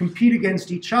 They compete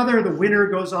against each other. The winner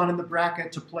goes on in the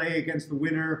bracket to play against the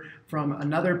winner from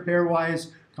another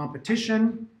pairwise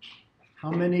competition.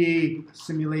 How many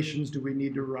simulations do we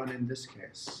need to run in this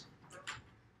case?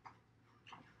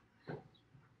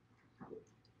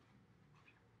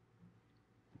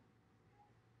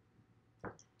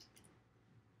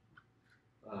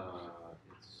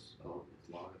 It's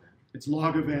log of n. It's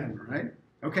log of n, right?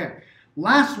 Okay.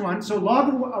 Last one, so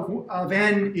log of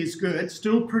n is good,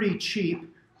 still pretty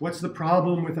cheap. What's the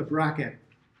problem with a bracket?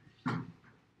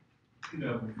 You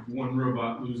have one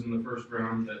robot losing the first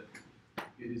round that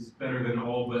is better than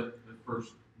all but the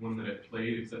first one that it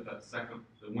played, except that second,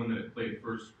 the one that it played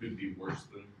first could be worse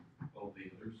than all the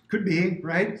others. Could be,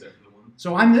 right? Except for the one.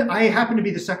 So I happen to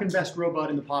be the second best robot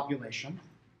in the population,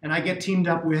 and I get teamed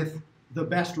up with the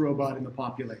best robot in the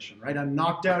population, right? I'm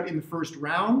knocked out in the first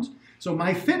round, so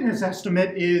my fitness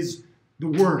estimate is the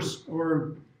worst,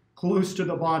 or close to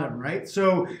the bottom, right?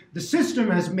 So the system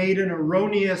has made an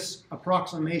erroneous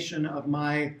approximation of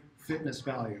my fitness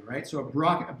value, right? So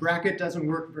a bracket doesn't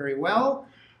work very well.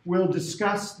 We'll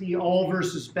discuss the all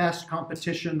versus best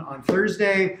competition on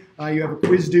Thursday. You have a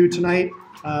quiz due tonight.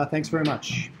 Thanks very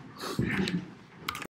much.